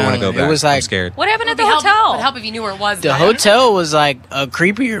don't Long ever want to go Island. back. It was I'm like- scared. What happened at the It would hotel? help if you knew where it was. The but- hotel was like a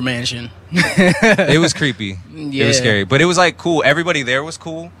creepier mansion. It was creepy. It Yeah. was scary, but it was like cool. Everybody there was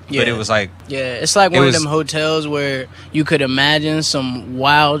cool, but Yeah. it was like Yeah, it's like It one was- of them hotels where you could imagine some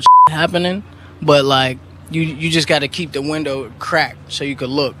wild happening, but like you just got to keep the window cracked so you could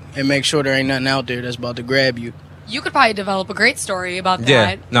look and make sure there ain't nothing out there that's about to grab you. You could probably develop a great story about that.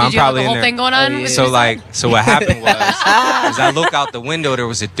 Yeah, no, Did I'm you have probably the whole in there. thing going on? So what happened was, is I looked out the window. There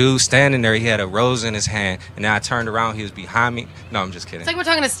was a dude standing there. He had a rose in his hand, and then I turned around. He was behind me. No, I'm just kidding. It's like we're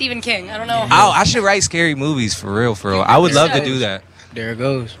talking to Stephen King. I don't know. Oh, I should write scary movies for real. I would love to do that. There it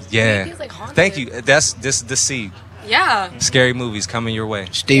goes. Yeah. He's, like, haunted. Thank you. This is the seed. Yeah. Scary movies coming your way.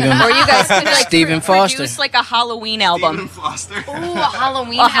 Stephen. Or you guys could like Stephen Foster. produce like a Halloween album. Ooh,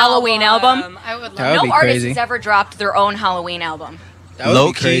 a Halloween album. I would love That would No be artist crazy. has ever dropped their own Halloween album. That would Low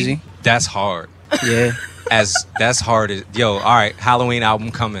be key, crazy. that's hard. Yeah. That's hard. All right, Halloween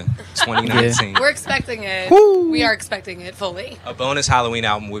album coming 2019. We're expecting it. Woo. We are expecting it fully. A bonus Halloween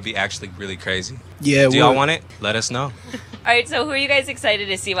album would be actually really crazy. Yeah. Do y'all want it? Let us know. All right, so who are you guys excited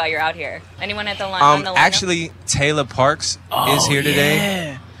to see while you're out here? Anyone at the line? on the lineup? Actually, Taylor Parks is here today.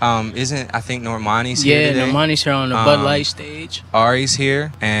 Yeah. Isn't I think Normani's here today? Yeah, Normani's here on the Bud Light stage. Ari's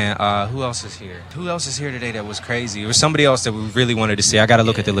here, and who else is here? Who else is here today that was crazy? There was somebody else that we really wanted to see. I got to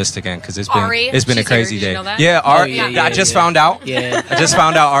look at the list again because it's been Ari, it's been a she's here. crazy Did you day. know that? Yeah, Ari. yeah, I just yeah. found out. Yeah. I just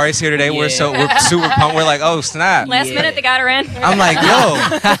found out Ari's here today. We're Yeah. super pumped. We're like, oh snap! Last minute they got her in. I'm like, yo.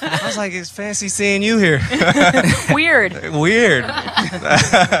 I was like, it's fancy seeing you here. Weird. Weird.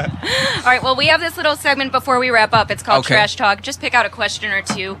 All right, well, we have this little segment before we wrap up. It's called Okay. Trash Talk. Just pick out a question or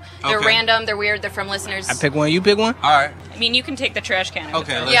two. They're Okay. random, they're weird, they're from listeners. I pick one. You pick one. All right. I mean, you can take the trash can.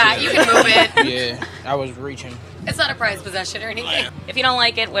 Okay. Let's Yeah, do you it. can move it. Yeah. I was reaching. It's not a prized possession or anything. If you don't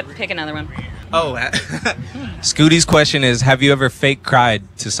like it, pick another one. Oh. Scooty's question is: have you ever fake cried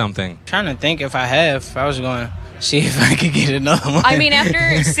to something? Trying to think if I have. I was going to see if I could get another one. I mean,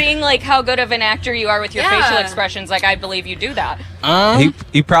 after seeing like how good of an actor you are with your Yeah. facial expressions, like I believe you do that.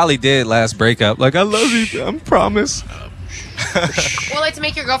 He probably did last breakup. Like, I love you. I promise. Well, like to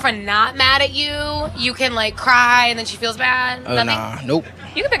make your girlfriend not mad at you, you can like cry and then she feels bad. Oh, Nothing? nah. Nope.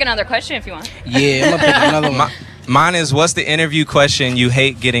 You can pick another question if you want. Yeah, I'm going to pick another one. Mine is: what's the interview question you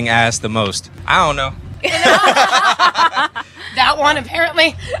hate getting asked the most? I don't know. That one,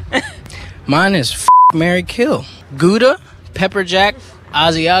 apparently. Mine is Mary Kill. Gouda, Pepper Jack,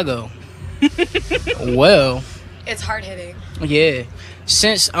 Asiago. Well, It's hard hitting. yeah.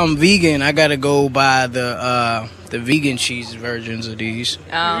 Since I'm vegan, I gotta go by the vegan cheese versions of these.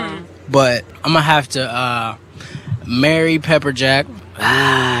 But I'm gonna have to marry Pepper Jack.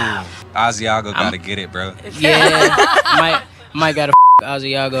 Asiago gotta get it, bro. Yeah, might gotta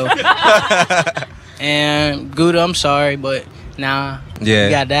Asiago. And Gouda, I'm sorry, but nah. Yeah. You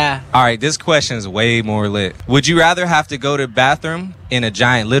gotta die. All right, this question is way more lit. Would you rather have to go to the bathroom in a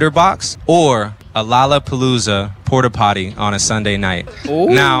giant litter box or a Lollapalooza porta potty on a Sunday night? Ooh.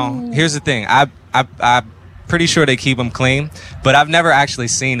 Now, here's the thing. I'm pretty sure they keep them clean, but I've never actually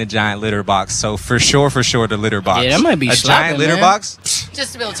seen a giant litter box. So for sure, the litter box. Yeah, that might be a slapping, giant litter man. box.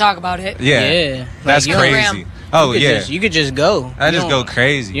 Just to be able to talk about it. Yeah, that's Like, you don't- crazy. Oh you could yeah, you could just go. I You just don't- go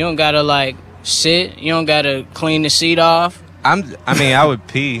crazy. You don't gotta like sit. You don't gotta clean the seat off. I mean, I would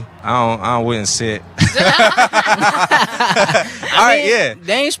pee. I wouldn't sit. All right, yeah.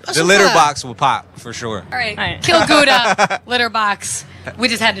 They ain't The litter box will pop for sure. All right. Kill Gouda, litter box. We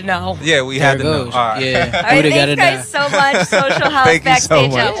just had to know. Yeah, we There had it to know. goes. All right. Yeah. All right, Gouda gotta thanks die. guys so much. Social House Thank you so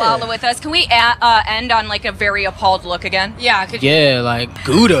backstage much. at Lala with us. Can we end on like a very appalled look again? Yeah. Could Yeah, like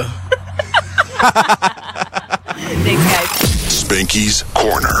Gouda. Thanks, guys. Spanky's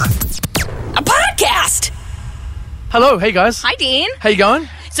Corner. A podcast. Hello, hey guys. Hi, Dean. How you going?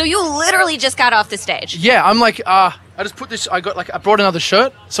 So you literally just got off the stage. Yeah, I'm like, I just put this. I brought another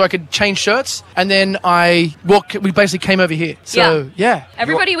shirt so I could change shirts, and then we basically came over here. So yeah.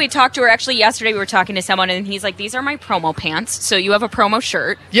 Everybody we talked to, or actually yesterday we were talking to someone, and he's like, "These are my promo pants." So you have a promo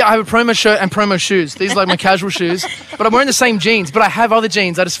shirt. Yeah, I have a promo shirt and promo shoes. These are like my casual shoes, but I'm wearing the same jeans. But I have other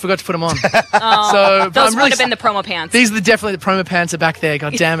jeans. I just forgot to put them on. But Those I'm would have been the promo pants. These are definitely the promo pants are back there.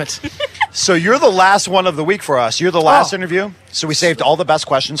 God damn it! So you're the last one of the week for us. You're the last interview. So we saved all the best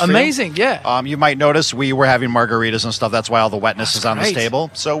questions for you. Amazing, yeah. You might notice we were having margaritas and stuff. That's why all the wetness is on this great.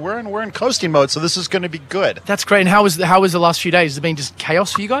 table. So we're in coasting mode. So this is going to be good. That's great. And how was the last few days? Has it been just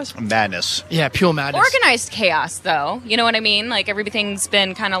chaos for you guys? Madness. Yeah, pure madness. Organized chaos, though. You know what I mean? Like everything's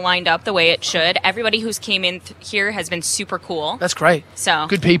been kind of lined up the way it should. Everybody who's came in here has been super cool. That's great. So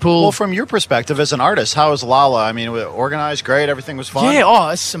Good people. Well, from your perspective as an artist, how is Lala? I mean, organized, great. Everything was fun.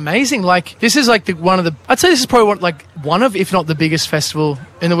 Yeah, it's amazing. Like this is like I'd say this is probably one of, if not the biggest festival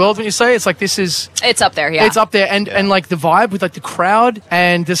in the world. When you say it's like it's up there, yeah. It's up there, and like the vibe with like the crowd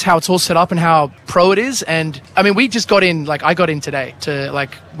and just how it's all set up and how pro it is. And I mean, we just got in. Like I got in today to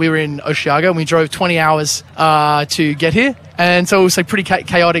like we were in Osheaga and we drove 20 hours to get here. And so it was like pretty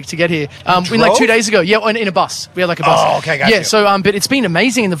chaotic to get here. In like 2 days ago. Yeah, in a bus. We had like a bus. Oh, okay, got you. So, but it's been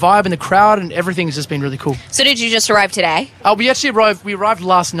amazing, and the vibe and the crowd and everything has just been really cool. So did you just arrive today? We actually arrived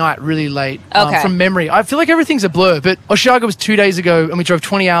last night really late. Okay. From memory. I feel like everything's a blur, but Osheaga was 2 days ago and we drove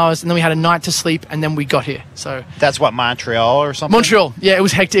 20 hours and then we had a night to sleep and then we got here. So that's what, Montreal or something? Montreal. Yeah, it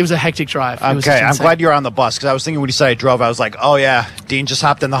was hectic. It was a hectic drive. It was Okay, just I'm insane. glad you're on the bus because I was thinking when you said I drove, I was like, oh yeah, Dean just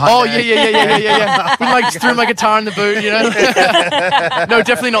hopped in the Hyundai. Oh, yeah. We like threw my guitar in the boot, you know? No,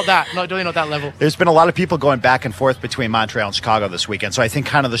 definitely not that. Definitely not that level. There's been a lot of people going back and forth between Montreal and Chicago this weekend, so I think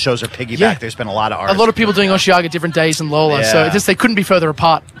kind of the shows are piggyback. Yeah. There's been a lot of artists. A lot of people doing Osheaga different days and Lola, so Yeah. just they couldn't be further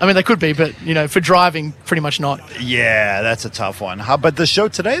apart. I mean, they could be, but, you know, for driving, pretty much not. Yeah, that's a tough one. But the show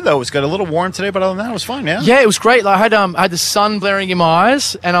today, though, was good. A little warm today, but other than that, it was fun, yeah? Yeah, it was great. Like, I had the sun blaring in my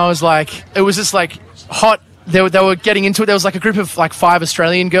eyes, and I was like, it was just like hot. They were getting into it. There was like a group of like 5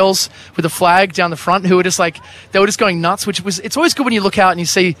 Australian girls with a flag down the front who were just like, they were just going nuts, it's always good when you look out and you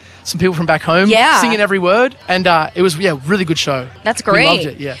see some people from back home singing every word. And it was, really good show. That's great. We loved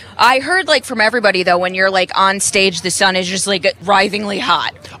it, yeah. I heard like from everybody though, when you're like on stage, the sun is just like writhingly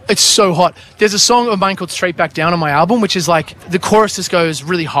hot. It's so hot. There's a song of mine called Straight Back Down on my album, which is like the chorus just goes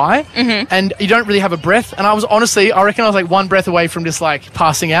really high and you don't really have a breath. And I reckon I was like one breath away from just like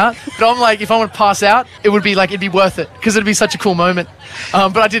passing out. But I'm like, if I want to pass out, it'd be worth it because it'd be such a cool moment.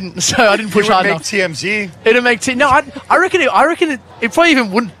 But I didn't, so I didn't push hard enough. TMZ. It'd make No, I reckon it probably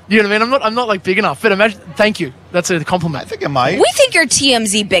even wouldn't. You know what I mean? I'm not like big enough. But imagine. Thank you. That's a compliment. I think it might. We think you're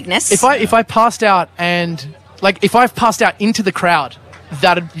TMZ bigness. If I passed out and like if I passed out into the crowd,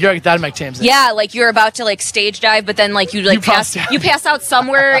 that'd make TMZ. Yeah, like you're about to like stage dive, but then like you pass out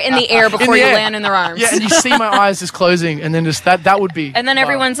somewhere in the air before you land in their arms. Yeah, and you see my eyes just closing, and then just that would be. And then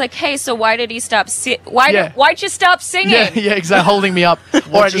everyone's like, "Hey, so why did he stop? Why'd you stop singing?" Yeah, exactly. Holding me up,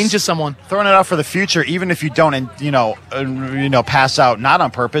 or I'd injure someone. Throwing it out for the future, even if you don't, pass out not on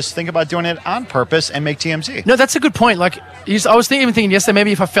purpose. Think about doing it on purpose and make TMZ. No, that's a good point. Like, I was thinking yesterday,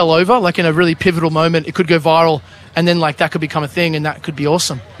 maybe if I fell over, like in a really pivotal moment, it could go viral. And then, like, that could become a thing, and that could be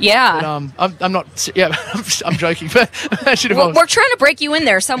awesome. Yeah. But, I'm not. Yeah, I'm joking. But I should have. We're trying to break you in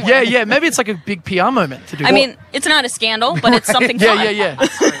there somewhere. Yeah. Maybe it's like a big PR moment to do. I mean, it's not a scandal, but it's something fun.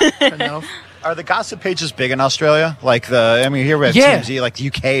 Yeah. Are the gossip pages big in Australia? Like here we have TMZ. Like the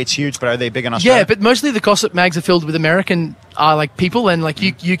UK, it's huge, but are they big in Australia? Yeah, but mostly the gossip mags are filled with American like people and like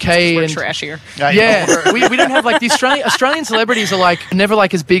UK we're and trashier. Yeah, we don't have like the Australian celebrities are like never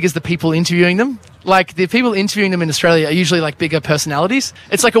like as big as the people interviewing them. Like the people interviewing them in Australia are usually like bigger personalities.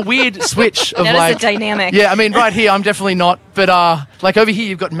 It's like a weird switch of that is a dynamic. Yeah, I mean, right here I'm definitely not, but like over here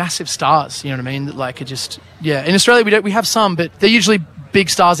you've got massive stars. You know what I mean? That like are just In Australia we have some, but they're usually big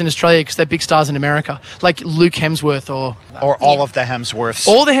stars in Australia because they're big stars in America, like Luke Hemsworth or all of the Hemsworths.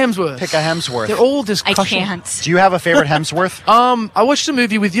 All the Hemsworths. Pick a Hemsworth. They're all just I crushing. can't. Do you have a favorite Hemsworth? I watched a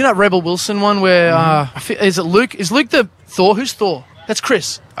movie with that Rebel Wilson one where is it Luke? Is Luke the Thor? Who's Thor? That's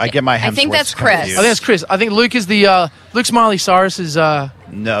Chris. I get my Hemsworths. I think that's Chris. I think that's Chris. I think Luke is the Luke's Miley Cyrus's.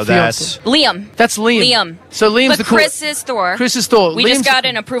 No, that's Liam. That's Liam. So Liam's the Chris is Thor. Chris is Thor. We just got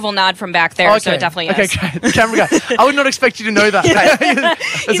an approval nod from back there, so it definitely is. Okay, the camera guy. I would not expect you to know that.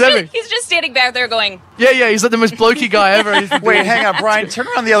 He's just standing back there going. Yeah. He's like the most blokey guy ever. Wait, hang on, Brian. Turn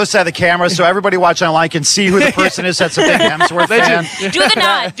around the other side of the camera so everybody watching online can see who the person is that's a big Hemsworth fan. Do the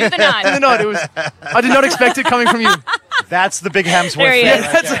nod. Do the nod. Do the nod. I did not expect it coming from you. That's the big Hemsworth fan.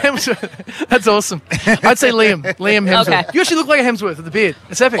 Yeah, that's a Hemsworth. That's awesome. I'd say Liam Hemsworth. Okay. You actually look like a Hemsworth with the beard.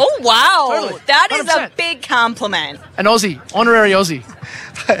 It's epic. Oh wow, Totally. that is 100%. a big compliment. An Aussie, honorary Aussie.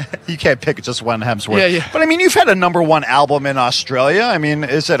 You can't pick just one Hemsworth. Yeah. But I mean, you've had a #1 album in Australia. I mean,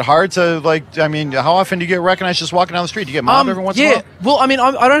 is it hard to how often do you get recognized just walking down the street? Do you get mobbed every once in a while? Well, I mean,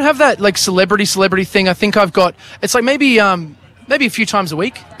 I don't have that like celebrity thing. I think I've got. It's like maybe a few times a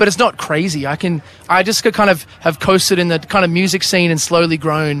week, but it's not crazy. I just kind of have coasted in the kind of music scene and slowly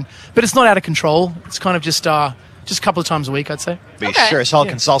grown, but it's not out of control. It's kind of just a couple of times a week, I'd say. But you sure as hell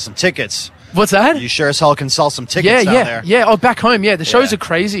can sell some tickets. What's that? You sure as hell can sell some tickets down there. Yeah. Oh, back home, the shows are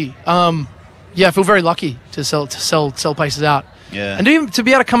crazy. I feel very lucky to sell places out. Yeah. And to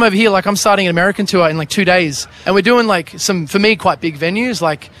be able to come over here, like I'm starting an American tour in like 2 days, and we're doing like some, for me, quite big venues,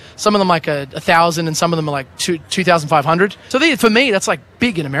 like some of them like 1,000 and some of them are like 2,500. So for me, that's like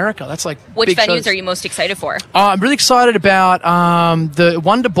big in America. That's like Which big venues shows. are you most excited for? I'm really excited about the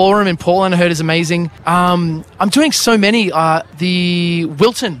Wonder Ballroom in Portland. I heard is amazing. I'm doing so many. The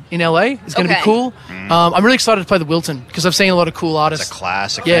Wilton in LA is going to be cool. I'm really excited to play the Wilton because I've seen a lot of cool artists. It's a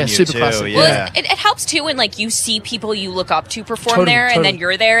classic Yeah, venue super too. classic. Yeah. Well, it helps too when like you see people you look up to perform perform Totally, there and totally. then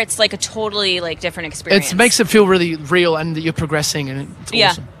you're there, it's like a totally like different experience. It makes it feel really real and that you're progressing and it's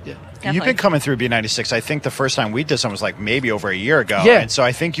awesome. Yeah. You've been coming through B96. I think the first time we did something was like maybe over a year ago. Yeah. And so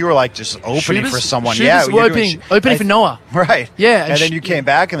I think you were like just opening for someone. Yeah, you were opening for Noah. Right. Yeah. And then you came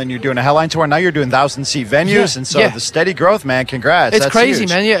back and then you're doing a headline tour. Now you're doing 1,000-seat venues. Yeah, And so yeah. the steady growth, man, congrats. It's That's crazy, huge.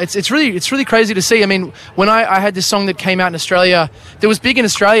 man. Yeah, it's really crazy to see. I mean, when I had this song that came out in Australia, that was big in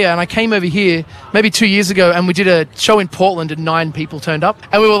Australia, and I came over here maybe 2 years ago, and we did a show in Portland, and 9 people turned up,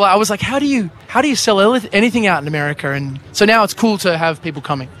 and I was like, how do you sell anything out in America? And so now it's cool to have people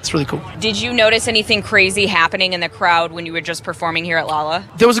coming. It's really cool. Did you notice anything crazy happening in the crowd when you were just performing here at Lala?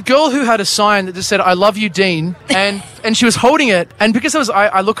 There was a girl who had a sign that just said, "I love you, Dean," and she was holding it. And because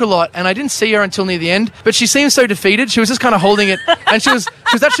I look a lot, and I didn't see her until near the end, but she seemed so defeated. She was just kind of holding it, and she was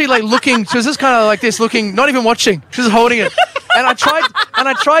actually like looking. She was just kind of like this, looking, not even watching. She was holding it. And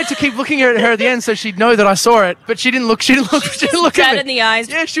I tried to keep looking at her at the end so she'd know that I saw it, but she didn't look. She didn't look at Dead me. in the eyes.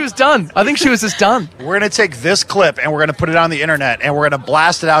 Yeah, she was done. I think she was just done. We're going to take this clip and we're going to put it on the internet and we're going to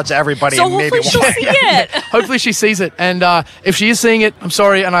blast it out to everybody. So and maybe hopefully she'll see it. Hopefully she sees it, and if she is seeing it, I'm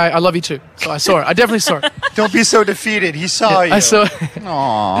sorry, and I love you too. So I saw it. I definitely saw it. Don't be so defeated. He saw you. I saw.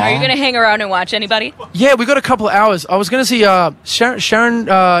 Are you going to hang around and watch anybody? Yeah, we got a couple of hours. I was going to see Sharon.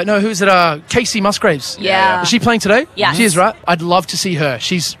 No, who's it? Casey Musgraves. Yeah. Is she playing today? Yes. She is, right? I'd love to see her.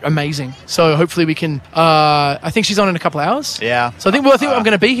 She's amazing. So hopefully we can. I think she's on in a couple of hours. Yeah. So I think I'm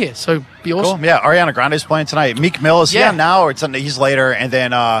going to be here. So be awesome. Cool. Yeah, Ariana Grande's playing tonight. Meek Mill is Yeah. on now, or he's later, and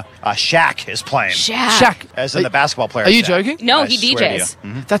then Shaq is playing. Shaq. As in the basketball player. Are you Shaq. joking? No, I he swear to DJs. you.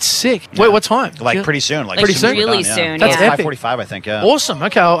 Mhm. That's sick. Wait, what time? Like pretty soon. Like pretty soon? really Done, yeah. soon, That's yeah. epic. 5:45, I think. Yeah. Awesome.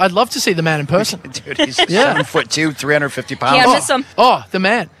 Okay, I'd love to see the man in person. Dude, he's Yeah. 7'2", 350 pounds. Can't miss him. Oh, the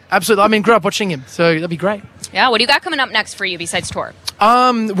man. Absolutely. I mean, grew up watching him, so that'd be great. Yeah, what do you got coming up next for you besides tour?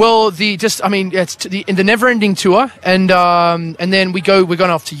 Well, it's the Never Ending tour, and then we're going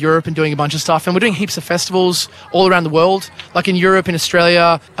off to Europe and doing a bunch of stuff, and we're doing heaps of festivals all around the world, like in Europe, in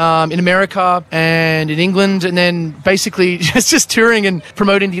Australia, in America, and in England, and then basically just touring and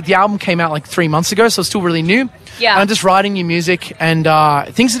promoting. The album came out like 3 months ago, so it's still really new. Yeah. And I'm just writing new music, and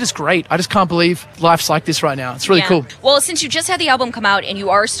things are just great. I just can't believe life's like this right now. It's really Yeah. cool. Well, since you just had the album come out and you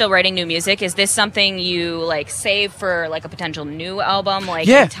are still writing new music, is this something you like save for like a potential new album, like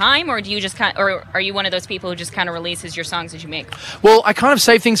Yeah. in time, or do you just or are you one of those people who just kind of releases your songs as you make? Well, I kind of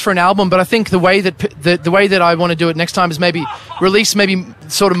save things for an album, but I think the way that I want to do it next time is maybe release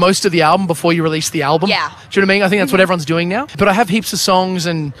sort of most of the album before you release the album. Yeah. Do you know what I mean? I think that's what everyone's doing now. But I have heaps of songs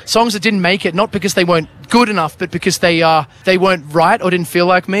that didn't make it, not because they weren't good enough, but because they weren't right or didn't feel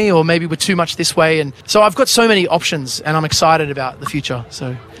like me, or maybe were too much this way. And so I've got so many options, and I'm excited about the future.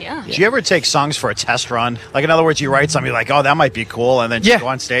 So Yeah. Do you ever take songs for a test run? Like, in other words, you write something, you're like, oh, that might be cool, and then just Yeah. go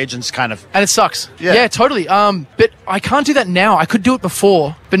on stage and just kind of... And it sucks. Yeah. Yeah, totally. But I can't do that now. I could do it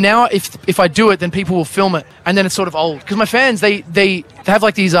before, but now if I do it, then people will film it, and then it's sort of old. Because my fans, they have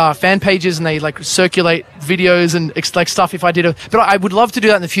like these fan pages, and they like circulate videos and like stuff. If I did but I would love to do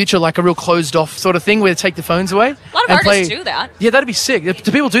that in the future, like a real closed off sort of thing where they take the phones away. A lot of artists do that. Yeah, that'd be sick.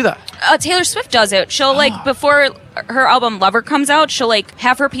 Do people do that? Taylor Swift does it. She'll like before her album Lover comes out, she'll like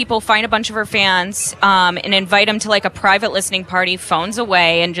have her people find a bunch of her fans and invite them to like a private listening party, phones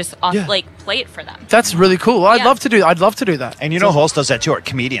away, and just like play it for them. That's really cool. I'd love to do that. And you know who else does that too? Are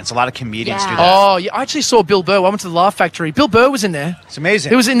comedians. A lot of comedians do that. Oh, yeah. I actually saw Bill Burr. I went to the Laugh Factory. Bill Burr was in there. It's amazing.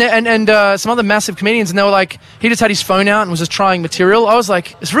 He was in there, and some other massive comedians, and they were like, he just had his phone out and was just trying material. I was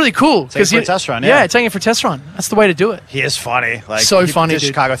like, it's really cool. Take it for a test run, Yeah, taking it for a test run. That's the way to do it. He is funny. Like, So he funny, did dude.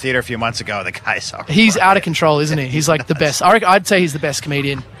 Chicago Theater a few months ago. The guy's so He's out of control, isn't he? He's like the best. I'd say he's the best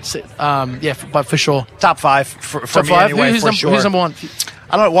comedian. But for sure. Top 5 for Top me 5? anyway, Who's for sure. number 1?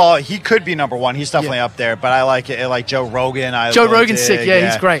 I don't know. Well, he could be number 1. He's definitely up there. But I like it. Like Joe Rogan. Joe Rogan's sick. Yeah,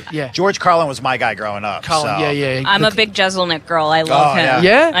 he's great. Yeah. George Carlin was my guy growing up. Colin, so. yeah. I'm a big Jeselnik girl. I love him.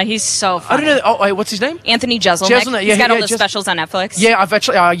 Yeah? He's so I funny. don't know. Oh, wait, what's his name? Anthony Jeselnik. Jeselnik, He's got all the just- specials on Netflix. Yeah, I've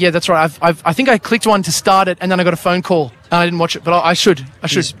actually. Yeah, that's right. I think I clicked one to start it, and then I got a phone call, and I didn't watch it. But I should.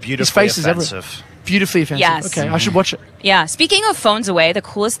 He's beautifully His face is everywhere. offensive. Beautifully offensive. Yes. Okay, I should watch it. Yeah. Speaking of phones away, the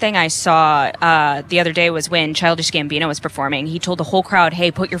coolest thing I saw the other day was when Childish Gambino was performing. He told the whole crowd,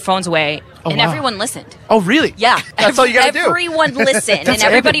 "Hey, put your phones away," Oh, and wow. everyone listened. Oh, really? Yeah, That's all you gotta do. Everyone listened, That's and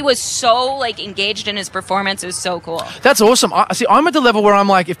everybody epic. was so like engaged in his performance. It was so cool. That's awesome. I'm at the level where I'm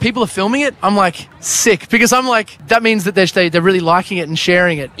like, if people are filming it, I'm like sick because I'm like that means that they're really liking it and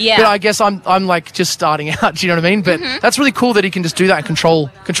sharing it. Yeah. But I guess I'm like just starting out. Do you know what I mean? But Mm-hmm. that's really cool that he can just do that and control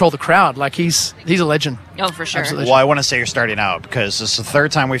the crowd. Like he's He's a legend. Oh, for sure. Absolutely. Well, I want to say you're starting out because this is the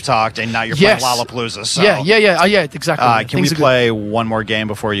third time we've talked, and now you're Yes. playing Lollapalooza. So. Yeah, exactly. Can we Things are good. play one more game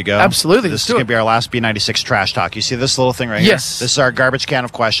before you go? Absolutely, This let's is do going it. to be our last B96 trash talk. You see this little thing right here? Yes. This is our garbage can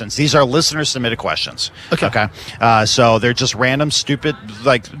of questions. These are listener submitted questions. Okay. So they're just random, stupid,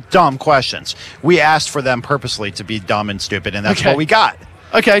 like dumb questions. We asked for them purposely to be dumb and stupid, and that's Okay. what we got.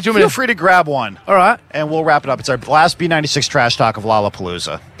 Okay, do you want me Feel to... free to grab one. All right. And we'll wrap it up. It's our last B96 trash talk of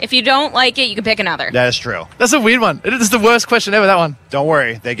Lollapalooza. If you don't like it, you can pick another. That is true. That's a weird one. It is the worst question ever, that one. Don't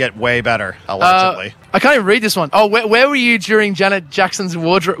worry. They get way better, allegedly. I can't even read this one. Oh, where were you during Janet Jackson's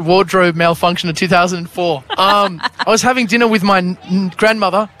wardrobe malfunction in 2004? I was having dinner with my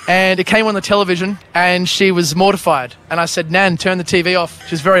grandmother, and it came on the television, and she was mortified. And I said, Nan, turn the TV off.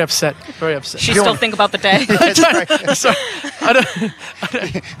 She was very upset. Very upset. She still think about the day. Sorry.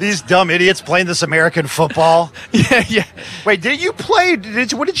 These dumb idiots playing this American football. Yeah. Wait, did you play?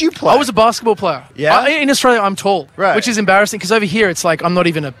 What did you play? I was a basketball player. Yeah? In Australia, I'm tall, Right. which is embarrassing because over here, it's like I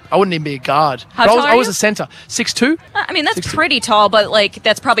wouldn't even be a guard. How But tall I are was you? a center, 6'2". I mean, that's pretty tall, but like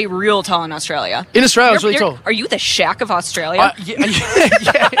that's probably real tall in Australia. In Australia, I was really tall. Are you the Shaq of Australia?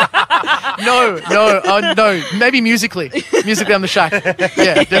 No. Maybe musically. Musically, I'm the Shaq.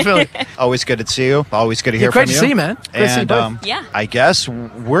 Yeah, definitely. Always good to see you. Always good to hear great from you. to see you, man. Great to see you And both. Yeah. I guess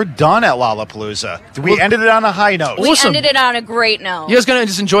we're done at Lollapalooza. We ended it on a high note. We ended it on a great note. You guys gonna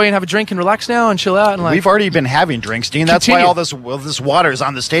just enjoy and have a drink and relax now and chill out and like. We've already been having drinks, Dean. That's why Continue. all this water is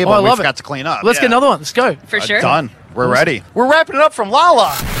on this table. Oh, I we love forgot it. to clean up. Let's get another one. Let's go. For sure. Done. We're ready. We're wrapping it up from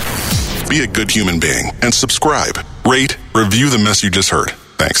Lala. Be a good human being and subscribe, rate, review the mess you just heard.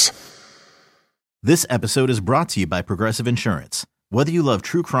 Thanks. This episode is brought to you by Progressive Insurance. Whether you love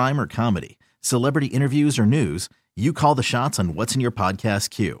true crime or comedy, celebrity interviews or news, you call the shots on what's in your podcast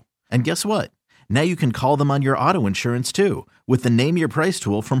queue. And guess what? Now you can call them on your auto insurance too with the Name Your Price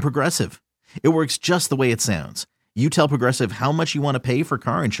tool from Progressive. It works just the way it sounds. You tell Progressive how much you want to pay for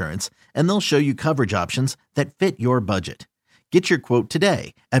car insurance, and they'll show you coverage options that fit your budget. Get your quote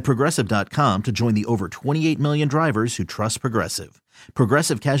today at Progressive.com to join the over 28 million drivers who trust Progressive.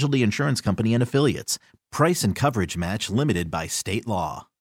 Progressive Casualty Insurance Company and Affiliates. Price and coverage match limited by state law.